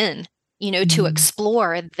take in, to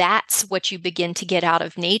explore. That's what you begin to get out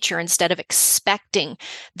of nature instead of expecting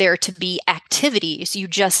there to be activities. You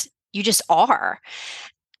just are.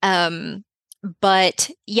 But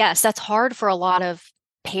yes, that's hard for a lot of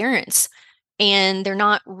parents, and they're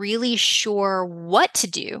not really sure what to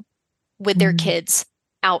do with their kids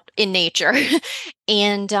out in nature.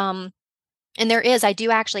 And I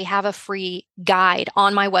do actually have a free guide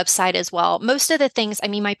on my website as well. Most of the things,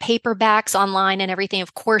 my paperbacks online and everything,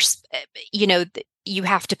 of course, you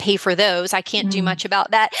have to pay for those. I can't do much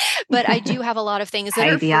about that, but I do have a lot of things that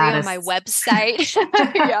are free on my website.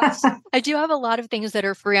 I do have a lot of things that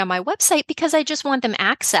are free on my website because I just want them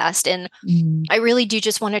accessed. And I really do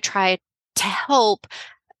just want to try to help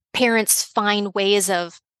parents find ways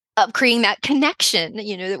of creating that connection,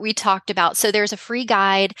 that we talked about. So there's a free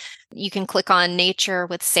guide. You can click on Nature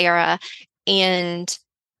with Sarah, and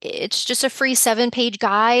it's just a free 7-page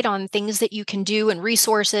guide on things that you can do and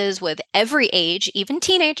resources with every age, even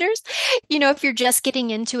teenagers, if you're just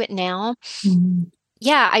getting into it now.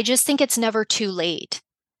 Yeah, I just think it's never too late.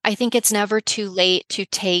 I think it's never too late to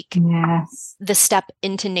take the step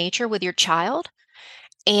into nature with your child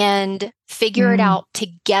and figure it out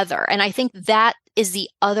together. And I think that is the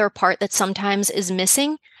other part that sometimes is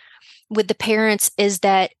missing with the parents, is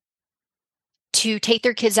that to take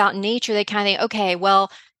their kids out in nature, they kind of think, okay,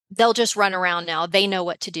 well, they'll just run around now. They know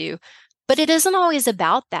what to do. But it isn't always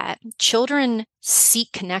about that. Children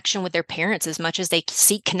seek connection with their parents as much as they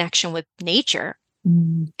seek connection with nature.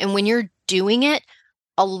 And when you're doing it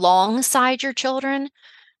alongside your children,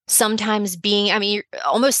 sometimes you're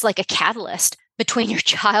almost like a catalyst between your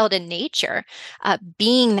child and nature,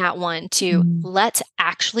 being that one to let's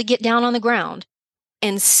actually get down on the ground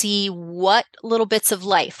and see what little bits of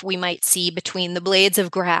life we might see between the blades of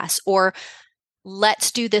grass, or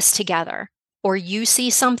let's do this together. or you see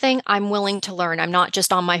something, I'm willing to learn. I'm not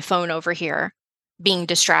just on my phone over here being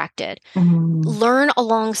distracted. Learn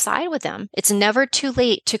alongside with them. It's never too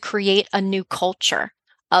late to create a new culture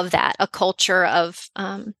of that, a culture of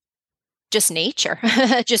just nature,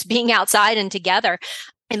 just being outside and together.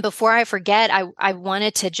 And before I forget, I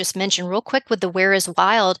wanted to just mention real quick with the Where is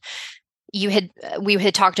Wild, we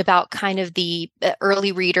had talked about kind of the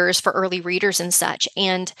early readers for early readers and such,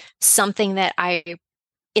 and something that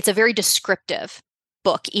it's a very descriptive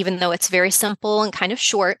book, even though it's very simple and kind of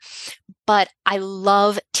short, but I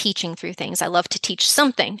love teaching through things. I love to teach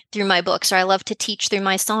something through my books, or I love to teach through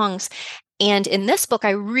my songs. And in this book,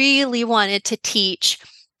 I really wanted to teach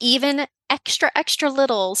even extra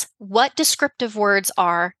littles what descriptive words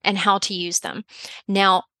are and how to use them.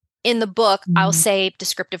 Now, in the book, I'll say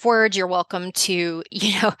descriptive words. You're welcome to,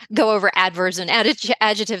 go over adverbs and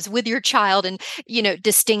adjectives with your child and,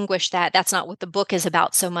 distinguish that. That's not what the book is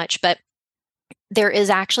about so much, but there is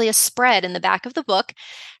actually a spread in the back of the book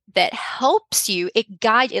that helps you. It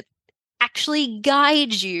actually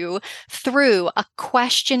guides you through a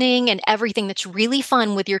questioning and everything that's really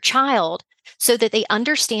fun with your child so that they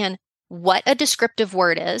understand what a descriptive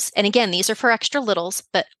word is. And again, these are for extra littles,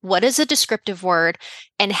 but what is a descriptive word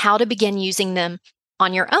and how to begin using them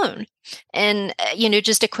on your own. And,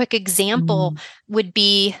 just a quick example would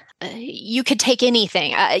be, you could take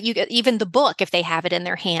anything, even the book, if they have it in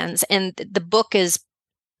their hands, and the book the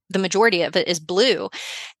majority of it is blue.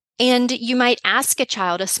 And you might ask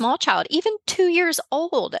a small child, even 2 years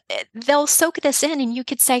old, they'll soak this in, and you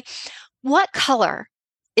could say, what color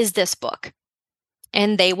is this book?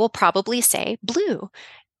 And they will probably say blue.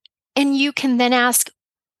 And you can then ask,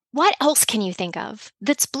 what else can you think of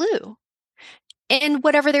that's blue? And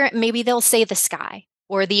whatever maybe they'll say the sky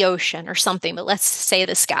or the ocean or something, but let's say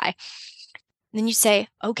the sky. Then you say,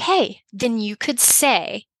 okay, then you could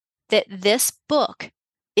say that this book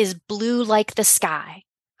is blue like the sky,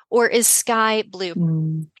 or is sky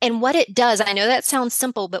blue? And what it does, I know that sounds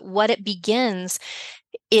simple, but what it begins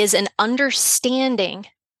is an understanding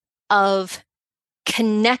of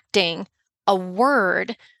connecting a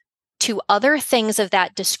word to other things of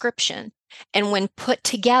that description. And when put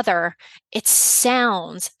together, it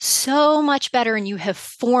sounds so much better, and you have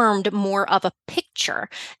formed more of a picture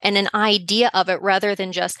and an idea of it rather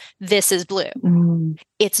than just, this is blue.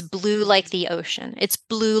 It's blue like the ocean. It's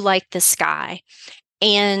blue like the sky.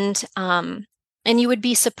 And you would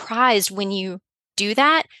be surprised when you do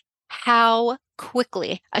that, how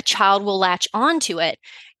quickly a child will latch onto it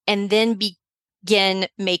and then begin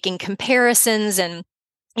making comparisons and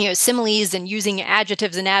similes and using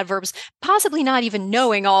adjectives and adverbs, possibly not even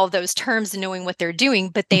knowing all of those terms and knowing what they're doing,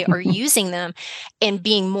 but they are using them and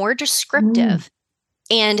being more descriptive.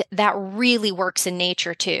 And that really works in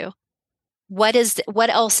nature too. What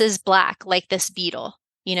else is black, like this beetle?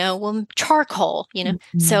 Charcoal,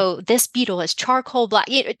 so this beetle is charcoal black.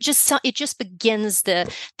 It just begins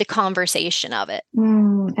the conversation of it.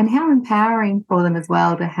 And how empowering for them as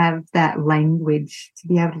well to have that language to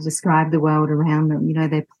be able to describe the world around them,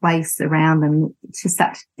 their place around them to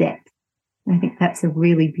such depth. I think that's a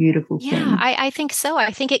really beautiful thing. Yeah, I think so.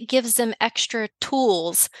 I think it gives them extra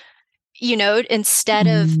tools, instead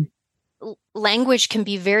of language can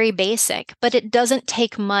be very basic, but it doesn't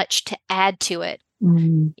take much to add to it.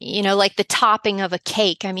 Like the topping of a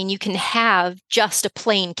cake. I mean, you can have just a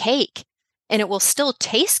plain cake and it will still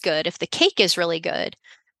taste good if the cake is really good.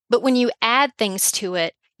 But when you add things to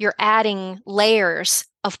it, you're adding layers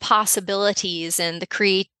of possibilities and the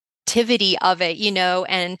creativity of it,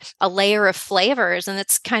 and a layer of flavors. And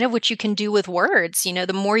that's kind of what you can do with words.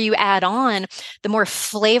 The more you add on, the more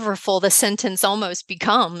flavorful the sentence almost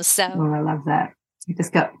becomes. So I love that. You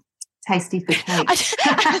just got tasty for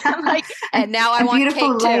cake. And now I want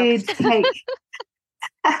beautiful cake layered too. Cake.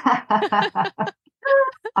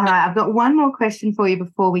 All right, I've got one more question for you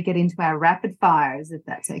before we get into our rapid fires, if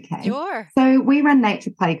that's okay. Sure. So we run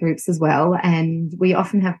nature play groups as well, and we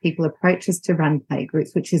often have people approach us to run play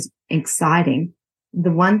groups, which is exciting.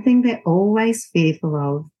 The one thing they're always fearful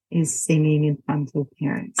of is singing in front of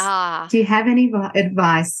parents. Do you have any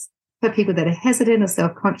advice for people that are hesitant or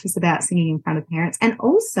self-conscious about singing in front of parents, and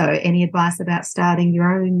also any advice about starting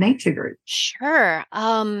your own nature group? Sure.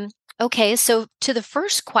 Okay, so to the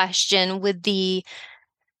first question, with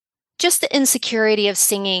just the insecurity of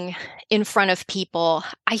singing in front of people,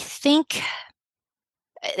 I think,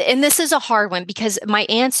 and this is a hard one because my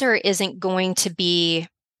answer isn't going to be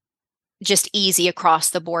just easy across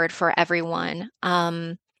the board for everyone.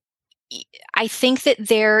 I think that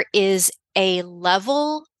there is a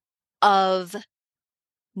level of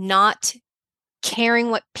not caring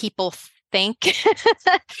what people think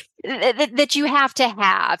that you have to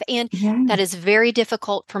have. And that is very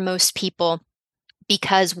difficult for most people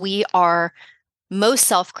because we are most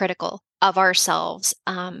self-critical of ourselves.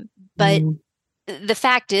 But the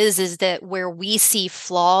fact is that where we see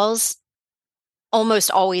flaws,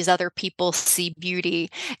 almost always other people see beauty.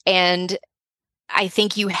 And I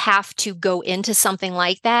think you have to go into something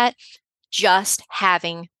like that just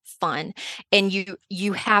having fun. And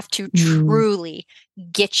you have to truly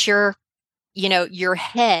get your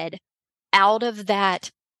head out of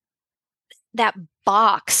that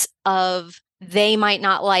box of they might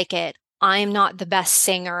not like it. I'm not the best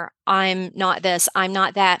singer. I'm not this. I'm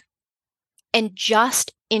not that. And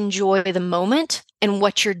just enjoy the moment and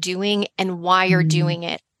what you're doing and why you're doing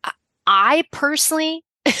it. I personally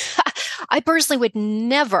would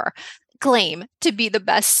never claim to be the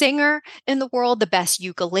best singer in the world, the best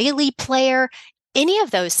ukulele player, any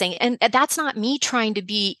of those things. And that's not me trying to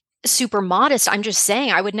be super modest. I'm just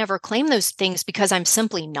saying I would never claim those things because I'm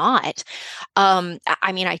simply not.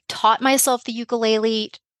 I mean, I taught myself the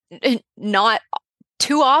ukulele not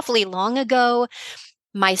too awfully long ago.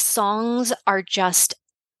 My songs are just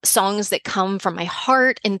songs that come from my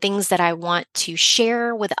heart and things that I want to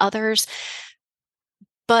share with others.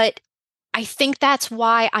 But I think that's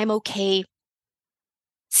why I'm okay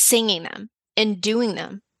singing them and doing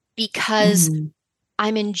them, because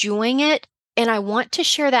I'm enjoying it and I want to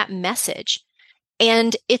share that message.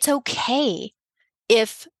 And it's okay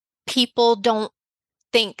if people don't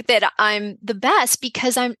think that I'm the best,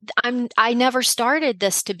 because I never started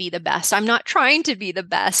this to be the best. I'm not trying to be the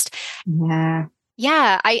best. Yeah.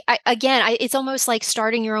 It's almost like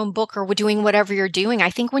starting your own book or doing whatever you're doing. I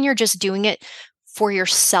think when you're just doing it for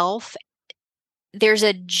yourself, there's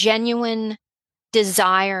a genuine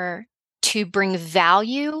desire to bring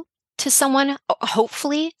value to someone,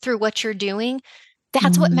 hopefully through what you're doing.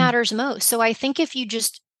 That's what matters most. So I think if you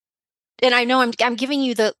just, and I know I'm giving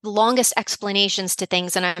you the longest explanations to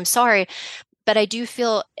things, and I'm sorry, but I do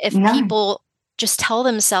feel if people just tell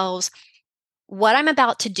themselves, what I'm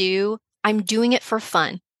about to do, I'm doing it for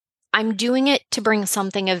fun. I'm doing it to bring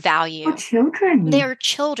something of value. For children. They're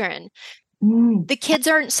children. The kids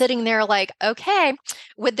aren't sitting there like, okay,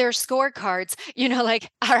 with their scorecards, like,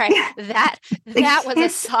 all right, that was a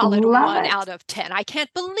solid 1 out of 10. I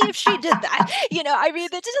can't believe she did that. I mean,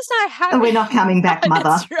 that's just not how. We're not coming back, Mother.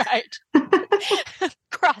 That's right.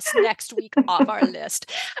 Cross next week off our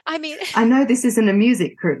list. I mean, I know this isn't a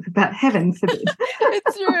music group, but heaven forbid.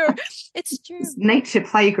 It's true. It's true. This nature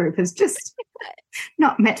play group has just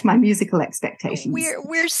not met my musical expectations.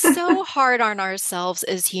 We're so hard on ourselves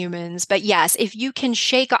as humans, but yes, if you can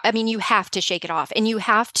you have to shake it off, and you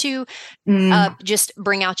have to just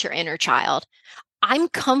bring out your inner child. I'm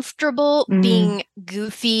comfortable being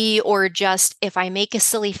goofy, or just if I make a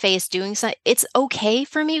silly face doing something, it's okay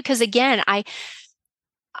for me, because again,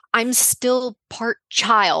 I'm still part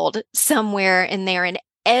child somewhere in there, and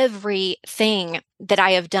everything that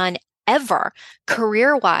I have done ever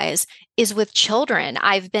career-wise is with children.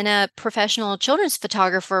 I've been a professional children's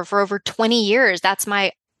photographer for over 20 years.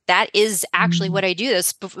 That is actually what I do.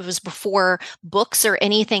 This was before books or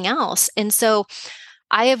anything else. And so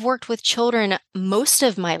I have worked with children most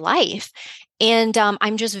of my life, and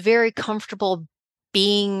I'm just very comfortable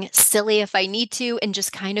being silly if I need to, and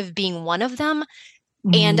just kind of being one of them.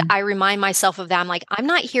 And I remind myself of that. I'm like, I'm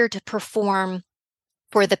not here to perform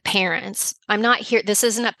for the parents. I'm not here. This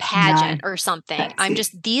isn't a pageant or something.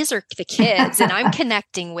 These are the kids, and I'm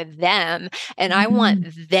connecting with them, and I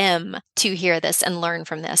want them to hear this and learn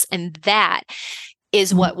from this. And that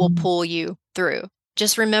is what will pull you through.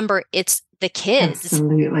 Just remember, it's the kids.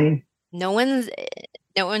 Absolutely. No one's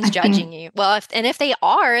judging you. Well, if they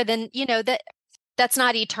are, then that's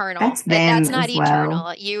not eternal. That's not eternal.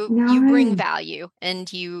 Well. You bring value,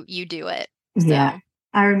 and you do it. So. Yeah.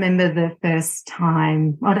 I remember the first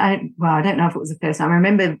time, I don't know if it was the first time. I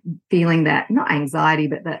remember feeling that, not anxiety,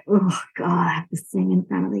 but that, oh God, I have to sing in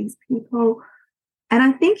front of these people. And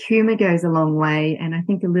I think humor goes a long way, and I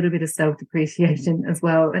think a little bit of self-depreciation as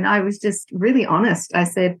well. And I was just really honest. I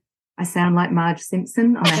said, I sound like Marge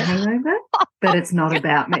Simpson on A Hangover, but it's not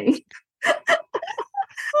about me.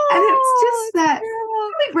 And it's just that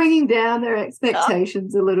really bringing down their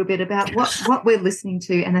expectations a little bit about what we're listening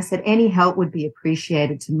to. And I said any help would be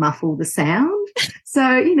appreciated to muffle the sound. So,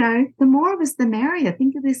 the more of us, the merrier.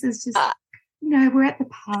 Think of this as just, we're at the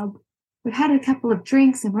pub, we've had a couple of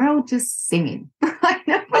drinks, and we're all just singing.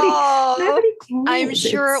 Nobody cares. I'm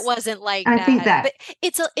sure it wasn't like that. I think that. But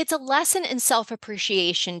it's a lesson in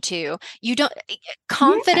self-appreciation too.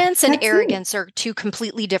 Confidence and arrogance are two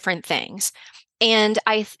completely different things. And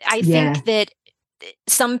I think that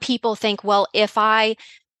some people think, well, if I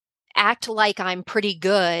act like I'm pretty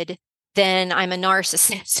good, then I'm a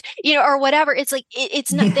narcissist, or whatever. It's like,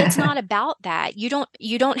 it's not about that. You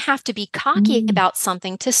don't have to be cocky about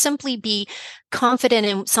something to simply be confident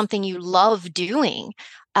in something you love doing.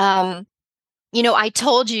 I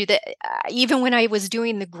told you that even when I was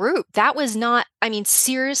doing the group, that was not,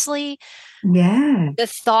 seriously, the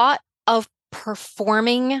thought of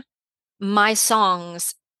performing my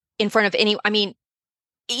songs in front of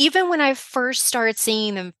even when I first started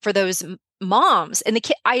singing them for those moms and the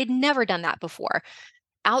kid, I had never done that before.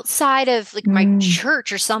 Outside of like my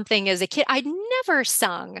church or something as a kid, I'd never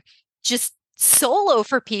sung just solo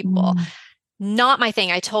for people. Not my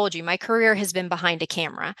thing. I told you, my career has been behind a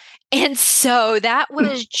camera. And so that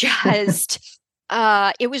was just,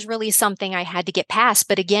 it was really something I had to get past.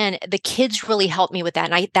 But again, the kids really helped me with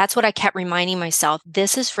that. And that's what I kept reminding myself.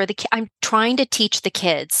 This is for the kids. I'm trying to teach the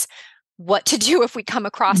kids what to do if we come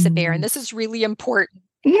across a bear. And this is really important.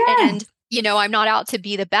 Yeah. And, I'm not out to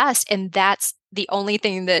be the best. And that's the only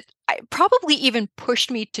thing that probably even pushed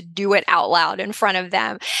me to do it out loud in front of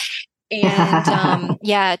them. And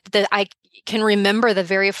I can remember the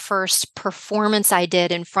very first performance I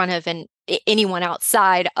did in front of anyone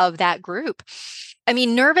outside of that group.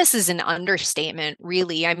 Nervous is an understatement,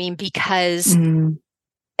 really. Because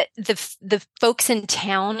the folks in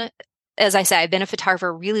town, as I said, I've been a photographer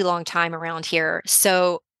a really long time around here.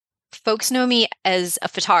 So folks know me as a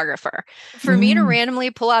photographer. For me to randomly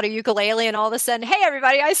pull out a ukulele and all of a sudden, hey,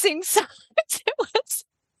 everybody, I sing songs. It was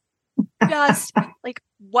just like,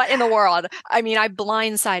 what in the world? I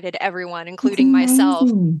blindsided everyone, including myself.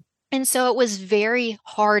 And so it was very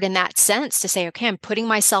hard in that sense to say, okay, I'm putting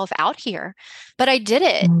myself out here, but I did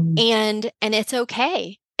it and it's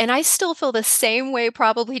okay. And I still feel the same way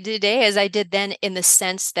probably today as I did then, in the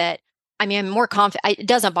sense that I'm more confident. It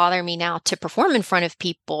doesn't bother me now to perform in front of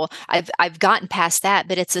people. I've gotten past that,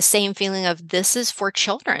 but it's the same feeling of, this is for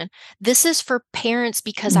children. This is for parents,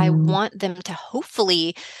 because I want them to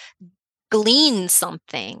hopefully glean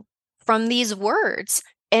something from these words.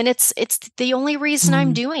 And it's the only reason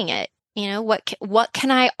I'm doing it. What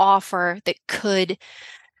can I offer that could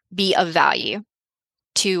be of value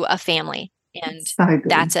to a family? And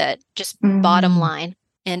that's it. Just bottom line.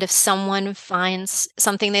 And if someone finds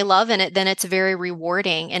something they love in it, then it's very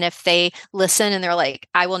rewarding. And if they listen and they're like,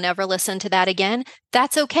 I will never listen to that again,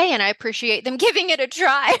 that's okay. And I appreciate them giving it a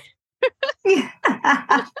try.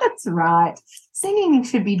 That's right. Singing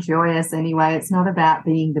should be joyous anyway. It's not about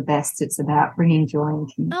being the best. It's about bringing joy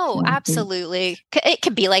and connection. Oh, absolutely. It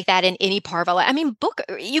could be like that in any part of our life.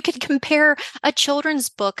 You could compare a children's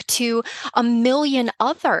book to a million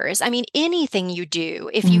others. Anything you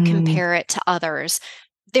do, if you compare it to others,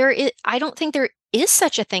 I don't think there is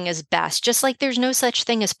such a thing as best, just like there's no such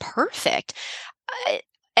thing as perfect.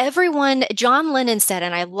 John Lennon said,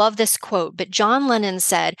 and I love this quote, but John Lennon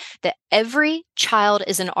said that every child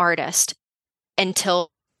is an artist until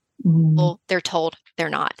they're told they're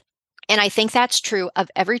not. And I think that's true of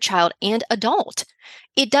every child and adult.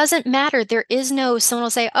 It doesn't matter. There is someone will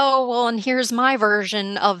say, oh, well, and here's my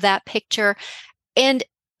version of that picture. And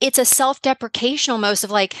it's a self-deprecation almost of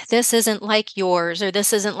like, this isn't like yours, or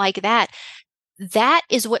this isn't like that. That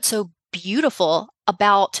is what's so beautiful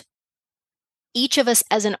about each of us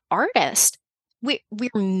as an artist. We're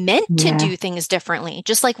meant to do things differently,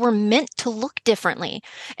 just like we're meant to look differently.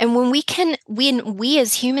 And when we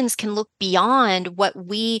as humans can look beyond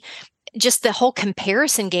just the whole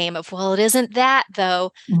comparison game of, well, it isn't that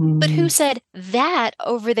though, but who said that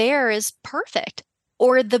over there is perfect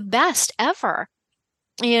or the best ever?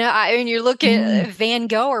 You look at Van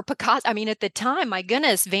Gogh or Picasso. At the time, my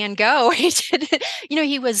goodness, Van Gogh,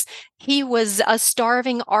 he was a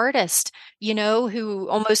starving artist, who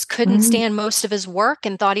almost couldn't stand most of his work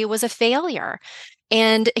and thought he was a failure.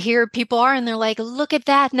 And here people are, and they're like, look at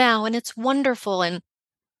that now, and it's wonderful. And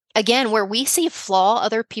again, where we see flaw,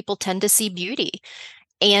 other people tend to see beauty.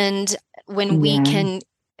 And when we can,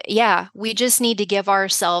 we just need to give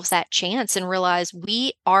ourselves that chance and realize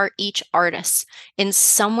we are each artists in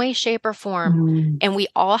some way, shape, or form. And we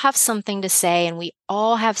all have something to say, and we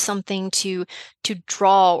all have something to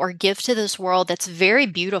draw or give to this world that's very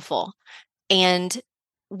beautiful. And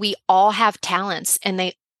we all have talents, and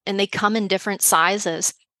they come in different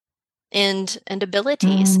sizes and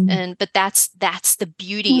abilities. But that's the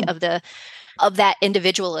beauty of that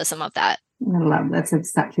individualism of that. I love that's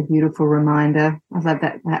such a beautiful reminder. I love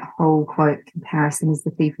that whole quote, comparison is the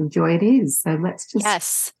thief of joy. It is. So let's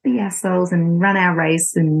just be ourselves and run our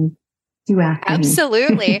race and do our thing.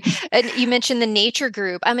 Absolutely. And you mentioned the nature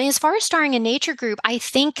group. As far as starting a nature group, I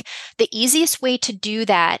think the easiest way to do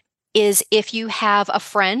that is if you have a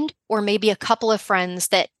friend or maybe a couple of friends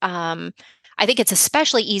that I think it's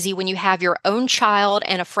especially easy when you have your own child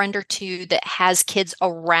and a friend or two that has kids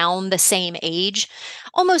around the same age,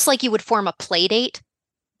 almost like you would form a play date,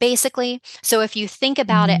 basically. So if you think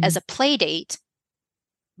about it as a play date,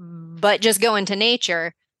 but just go into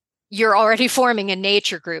nature, you're already forming a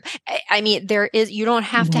nature group. I mean, you don't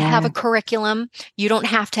have to have a curriculum. You don't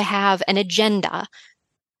have to have an agenda.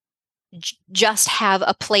 Just have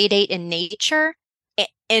a play date in nature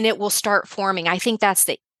and it will start forming. I think that's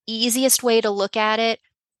the easiest way to look at it.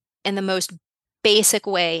 And the most basic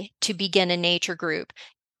way to begin a nature group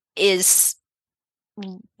is,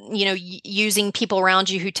 using people around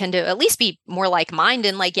you who tend to at least be more like-minded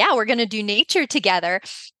and like, yeah, we're going to do nature together.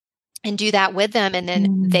 And do that with them. And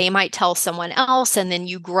then they might tell someone else and then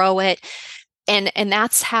you grow it. And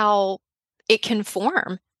that's how it can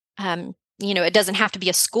form. It doesn't have to be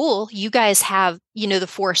a school. You guys have, the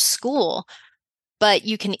Force School, but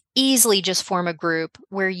you can easily just form a group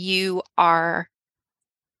where you are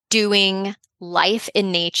doing life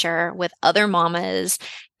in nature with other mamas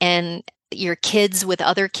and your kids with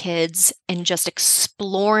other kids and just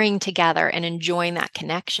exploring together and enjoying that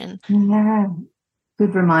connection. Yeah.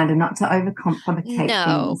 Good reminder not to overcomplicate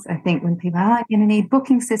things. I think when people are, I'm going to need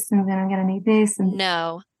booking systems and I'm going to need this. And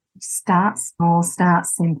start small, start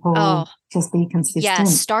simple, just be consistent. Yeah,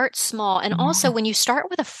 start small. And also when you start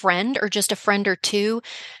with a friend or just a friend or two,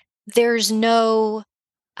 there's no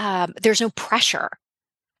pressure.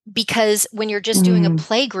 Because when you're just doing a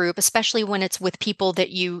play group, especially when it's with people that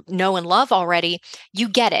you know and love already, you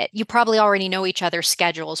get it. You probably already know each other's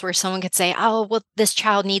schedules where someone could say, oh, well, this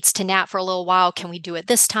child needs to nap for a little while. Can we do it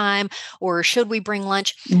this time? Or should we bring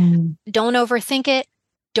lunch? Don't overthink it.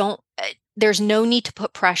 There's no need to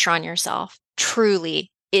put pressure on yourself.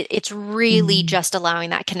 Truly, it's really just allowing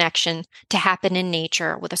that connection to happen in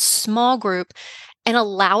nature with a small group and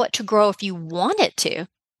allow it to grow if you want it to.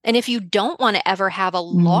 And if you don't want to ever have a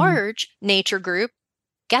large nature group,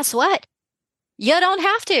 guess what? You don't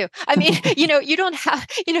have to. I mean, you don't have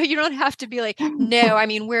to be like, no, I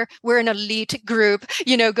mean, we're an elite group,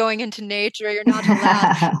 going into nature. You're not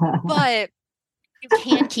allowed, but you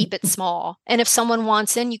can keep it small. And if someone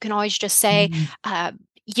wants in, you can always just say,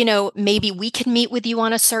 maybe we can meet with you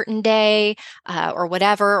on a certain day or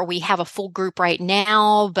whatever, or we have a full group right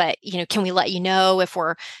now, but, can we let you know if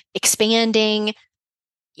we're expanding?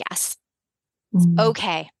 Yes.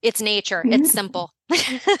 Okay. It's nature. It's simple.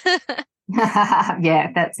 Yeah,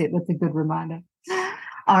 that's it. That's a good reminder.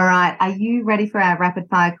 All right. Are you ready for our rapid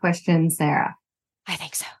fire questions, Sarah? I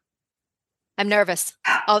think so. I'm nervous.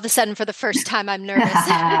 All of a sudden, for the first time, I'm nervous.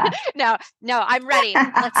 No, I'm ready.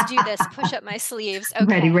 Let's do this. Push up my sleeves.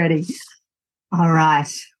 Okay. Ready. All right.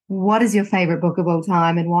 What is your favorite book of all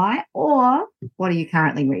time and why? Or what are you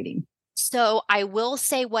currently reading? So I will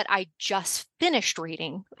say what I just finished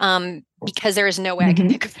reading, because there is no way I can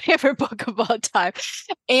pick a favorite book of all time.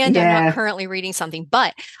 And I'm not currently reading something,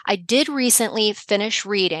 but I did recently finish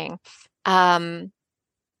reading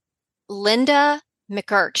Linda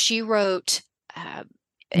McGurk. She wrote,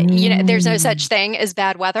 There's No Such Thing as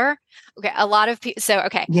Bad Weather. Okay. A lot of people. So,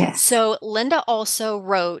 okay. Yes. So Linda also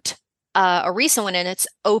wrote a recent one, and it's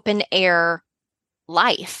Open Air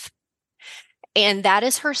Life. And that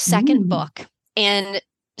is her second book. And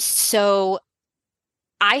so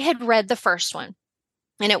I had read the first one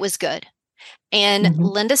and it was good. And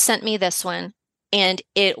Linda sent me this one and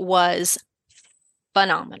it was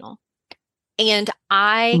phenomenal. And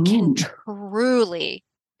I can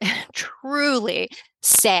truly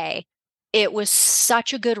say it was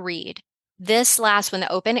such a good read. This last one, the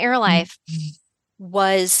Open Air Life,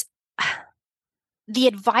 was, the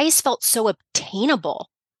advice felt so obtainable.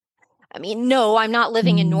 I mean, no, I'm not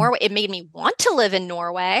living in Norway. It made me want to live in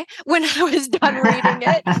Norway when I was done reading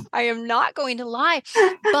it. I am not going to lie,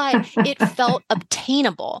 but it felt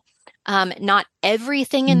obtainable. Not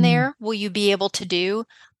everything in there will you be able to do,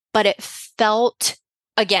 but it felt,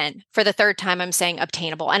 again, for the third time, I'm saying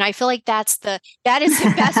obtainable. And I feel like that is the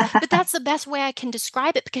best, but that's the best way I can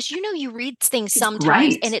describe it, because, you read things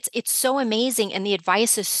sometimes and it's so amazing and the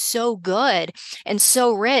advice is so good and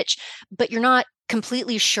so rich, but you're not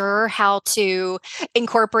completely sure how to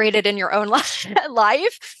incorporate it in your own life.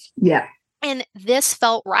 Yeah. And this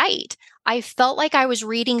felt right. I felt like I was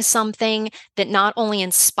reading something that not only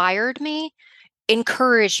inspired me,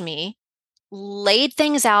 encouraged me, laid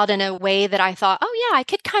things out in a way that I thought, oh yeah, I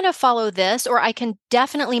could kind of follow this, or I can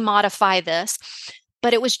definitely modify this,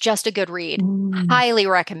 but it was just a good read. Highly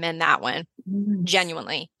recommend that one.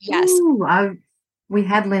 Genuinely. Yes. We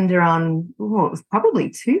had Linda on, it was probably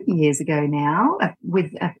 2 years ago now,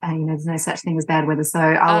 with, there's no such thing as bad weather. So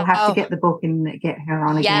I'll have to get the book and get her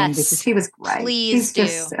on again because she was great. Please do.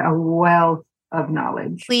 Just a wealth of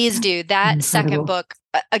knowledge. Please do. That Incredible. Second book,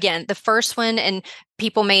 again, the first one, and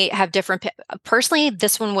people may have different, personally,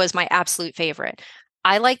 this one was my absolute favorite.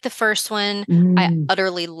 I liked the first one. I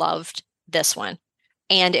utterly loved this one.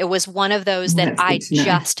 And it was one of those that I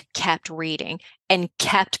just kept reading and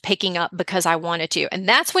kept picking up because I wanted to. And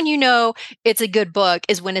that's when you know it's a good book,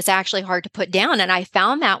 is when it's actually hard to put down. And I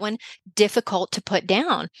found that one difficult to put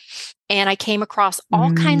down. And I came across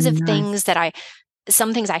all kinds of things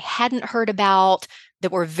some things I hadn't heard about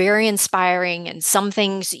that were very inspiring, and some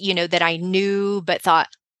things, that I knew but thought,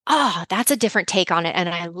 that's a different take on it. And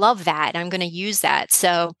I love that. I'm going to use that.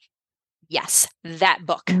 So yes, that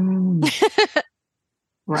book.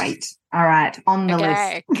 Great. All right. On the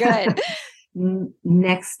list. Good.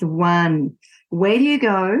 Next one. Where do you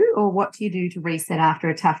go, or what do you do to reset after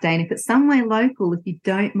a tough day? And if it's somewhere local, if you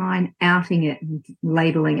don't mind outing it and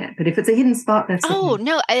labeling it, but if it's a hidden spot, that's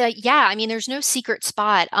no. I mean, there's no secret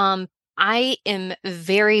spot. I am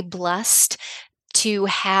very blessed to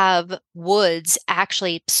have woods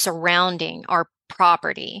actually surrounding our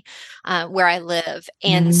property where I live.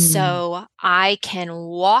 And so I can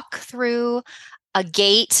walk through a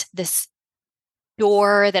gate, this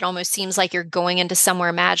door that almost seems like you're going into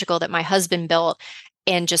somewhere magical that my husband built,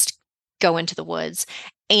 and just go into the woods.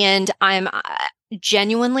 And I'm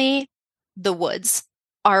genuinely, the woods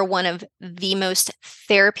are one of the most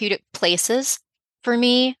therapeutic places for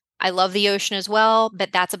me. I love the ocean as well,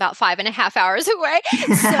 but that's about 5.5 hours away.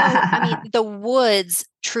 So, the woods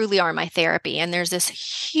truly are my therapy. And there's this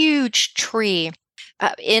huge tree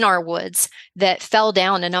in our woods that fell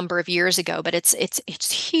down a number of years ago, but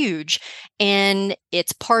it's huge, and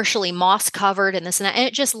it's partially moss covered and this and that, and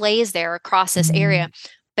it just lays there across this area.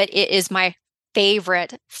 But it is my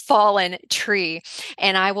favorite fallen tree,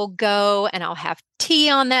 and I will go and I'll have tea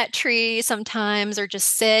on that tree sometimes, or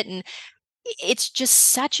just sit, and it's just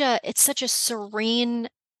such a serene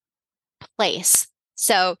place.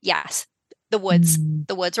 So yes, the woods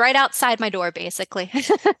right outside my door, basically.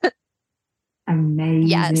 Amazing.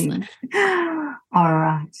 Yes. All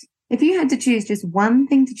right. If you had to choose just one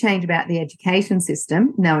thing to change about the education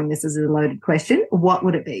system, knowing this is a loaded question, what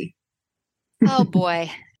would it be? Oh boy.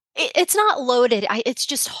 It's not loaded. It's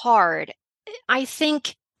just hard. I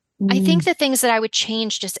think the things that I would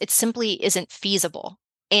change, it simply isn't feasible.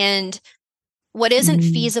 And what isn't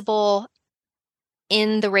feasible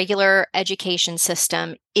in the regular education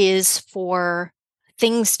system is for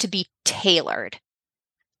things to be tailored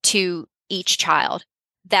to each child.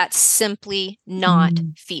 That's simply not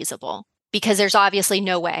feasible, because there's obviously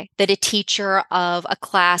no way that a teacher of a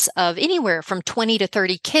class of anywhere from 20 to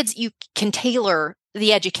 30 kids, you can tailor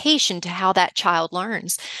the education to how that child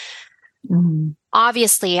learns.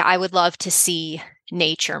 Obviously, I would love to see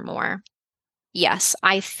nature more. Yes,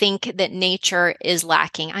 I think that nature is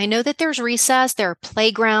lacking. I know that there's recess, there are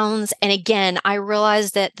playgrounds. And again, I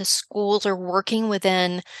realize that the schools are working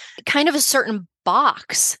within kind of a certain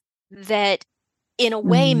box that, in a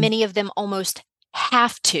way, many of them almost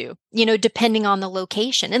have to, depending on the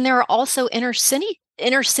location. And there are also inner city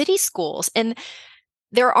schools, and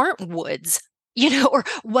there aren't woods, or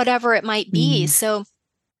whatever it might be. So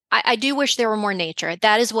I do wish there were more nature.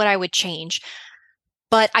 That is what I would change.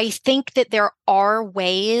 But I think that there are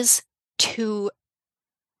ways to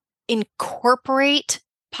incorporate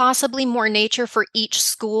possibly more nature for each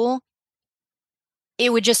school.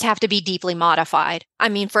 It would just have to be deeply modified.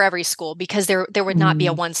 For every school, because there would not be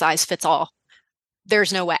a one size fits all.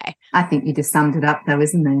 There's no way. I think you just summed it up, though,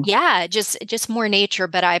 isn't there? Yeah, just more nature.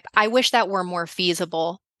 But I wish that were more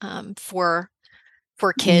feasible for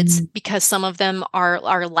kids, because some of them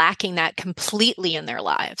are lacking that completely in their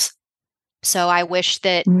lives. So I wish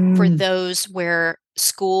that for those where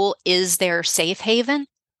school is their safe haven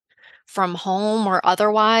from home or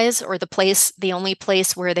otherwise, or the only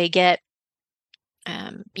place where they get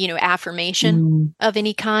affirmation of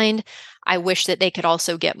any kind, I wish that they could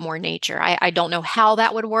also get more nature. I don't know how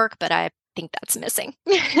that would work, but I think that's missing.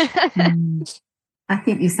 I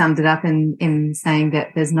think you summed it up in saying that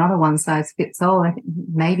there's not a one size fits all. I think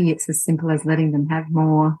maybe it's as simple as letting them have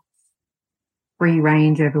more free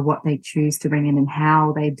range over what they choose to bring in and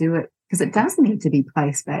how they do it, because it does need to be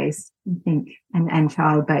place-based, I think, and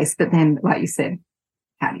child-based. But then, like you said,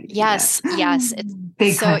 how do you do yes, that? Yes. It's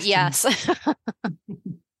big so, question. Yes.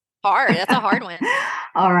 Hard. That's a hard one.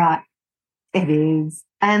 All right. It is.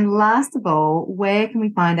 And last of all, where can we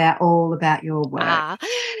find out all about your work?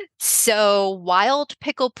 So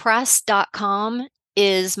wildpicklepress.com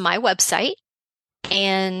is my website.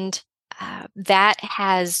 And that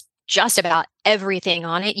has just about everything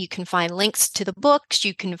on it. You can find links to the books.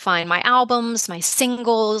 You can find my albums, my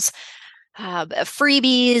singles,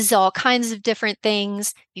 freebies, all kinds of different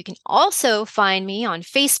things. You can also find me on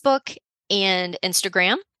Facebook and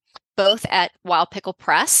Instagram, both at Wild Pickle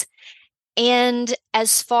Press. And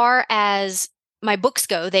as far as my books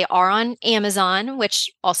go, they are on Amazon, which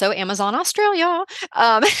also Amazon Australia,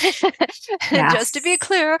 just to be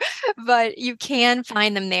clear, but you can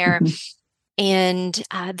find them there. And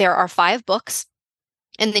there are 5 books.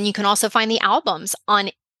 And then you can also find the albums on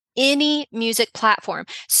any music platform.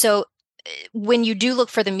 So when you do look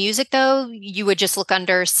for the music, though, you would just look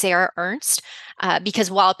under Sarah Ernst,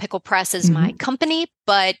 because Wild Pickle Press is my company.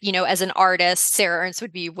 But, as an artist, Sarah Ernst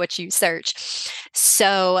would be what you search.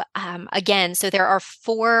 So again, there are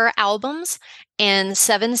 4 albums and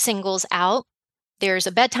 7 singles out. There's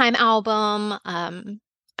a bedtime album,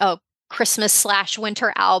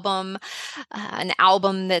 Christmas/winter album, an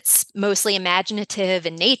album that's mostly imaginative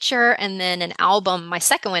in nature, and then an album, my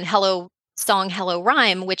second one, Hello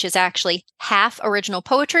Rhyme, which is actually half original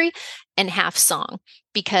poetry and half song,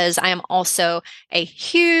 because I am also a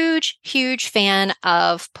huge, huge fan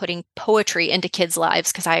of putting poetry into kids'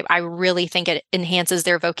 lives, because I really think it enhances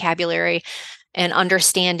their vocabulary and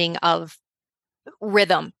understanding of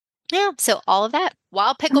rhythm. Yeah, so all of that.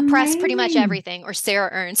 Wild Pickle Press, pretty much everything, or Sarah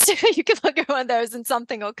Ernst. You can look at one of those and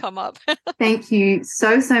something will come up. Thank you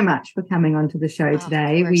so much for coming onto the show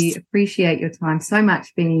today. We appreciate your time so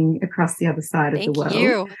much, being across the other side of the world. Thank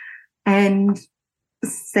you. And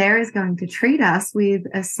Sarah's going to treat us with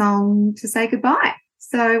a song to say goodbye.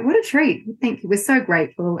 So what a treat. Thank you. We're so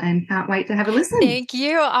grateful and can't wait to have a listen. Thank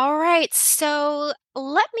you. All right. So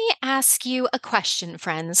let me ask you a question,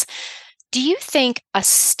 friends. Do you think a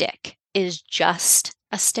stick is just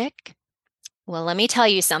a stick? Well, let me tell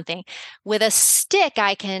you something. With a stick,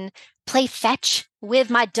 I can play fetch with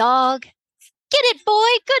my dog. Get it, boy.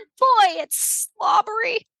 Good boy. It's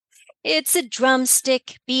slobbery. It's a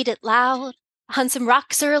drumstick. Beat it loud. Hunt some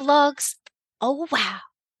rocks or logs. Oh, wow.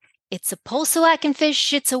 It's a pole so I can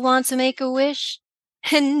fish. It's a wand to make a wish.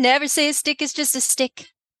 And never say a stick is just a stick.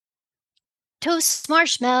 Toast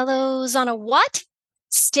marshmallows on a what?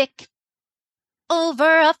 Stick.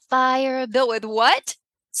 Over a fire built with what?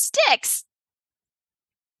 Sticks.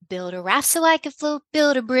 Build a raft so I can float.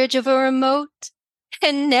 Build a bridge over a moat.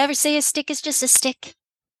 And never say a stick is just a stick.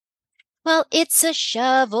 Well, it's a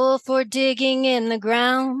shovel for digging in the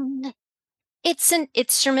ground. It's an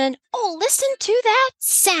instrument. Oh, listen to that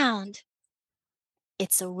sound.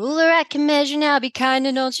 It's a ruler I can measure now. Be kind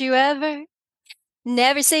and don't you ever.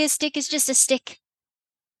 Never say a stick is just a stick.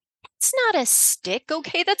 It's not a stick,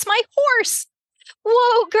 okay? That's my horse.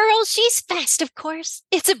 Whoa, girl, she's fast, of course.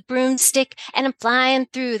 It's a broomstick, and I'm flying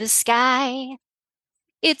through the sky.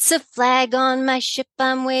 It's a flag on my ship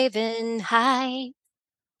I'm waving high.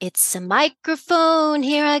 It's a microphone,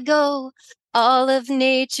 here I go. All of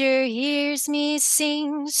nature hears me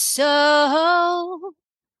sing, so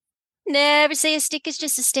never say a stick is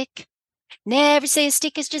just a stick. Never say a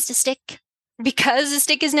stick is just a stick, because a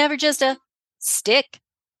stick is never just a stick.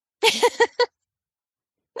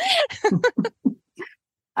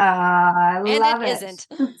 I love it. Isn't.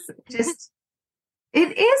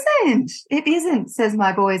 It isn't, says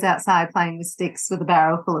my boys outside playing with sticks with a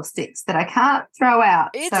barrel full of sticks that I can't throw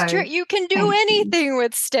out. It's true. You can do anything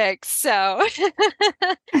with sticks. So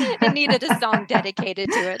it needed a song dedicated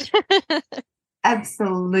to it.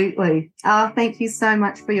 Absolutely. Thank you so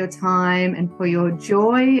much for your time and for your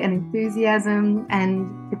joy and enthusiasm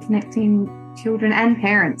and for connecting children and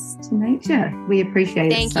parents to nature. We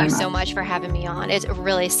appreciate it so much. Thank you so much for having me on. It's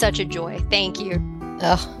really such a joy. Thank you.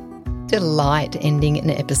 Delight ending an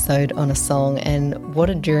episode on a song, and what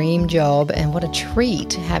a dream job and what a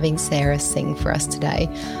treat having Sarah sing for us today.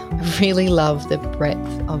 I really love the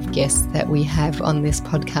breadth of guests that we have on this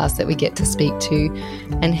podcast that we get to speak to,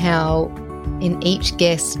 and how in each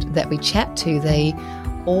guest that we chat to, they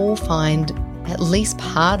all find at least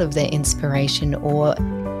part of their inspiration or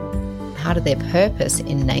part of their purpose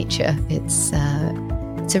in nature. It's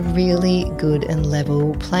a really good and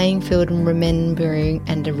level playing field, and remembering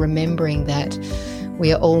that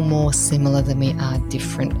we are all more similar than we are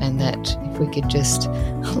different, and that if we could just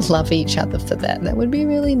love each other for that, that would be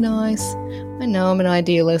really nice. I know I'm an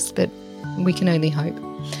idealist, but we can only hope.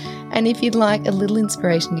 And if you'd like a little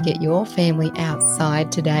inspiration to get your family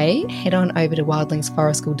outside today, head on over to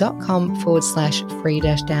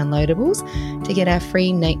wildlingsforestschool.com/free-downloadables to get our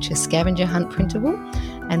free nature scavenger hunt printable.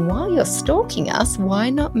 And while you're stalking us, why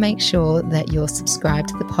not make sure that you're subscribed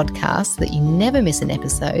to the podcast so that you never miss an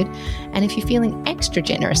episode? And if you're feeling extra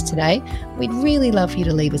generous today, we'd really love for you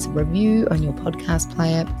to leave us a review on your podcast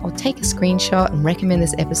player, or take a screenshot and recommend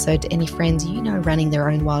this episode to any friends you know running their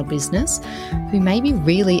own wild business who may be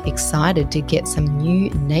really excited to get some new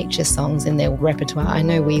nature songs in their repertoire. I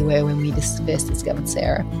know we were when we first discovered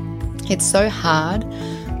Sarah. It's so hard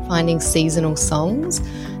finding seasonal songs,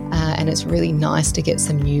 and it's really nice to get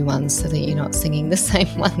some new ones so that you're not singing the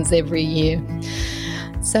same ones every year.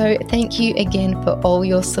 So thank you again for all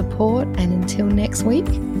your support, and until next week,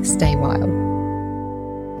 stay wild.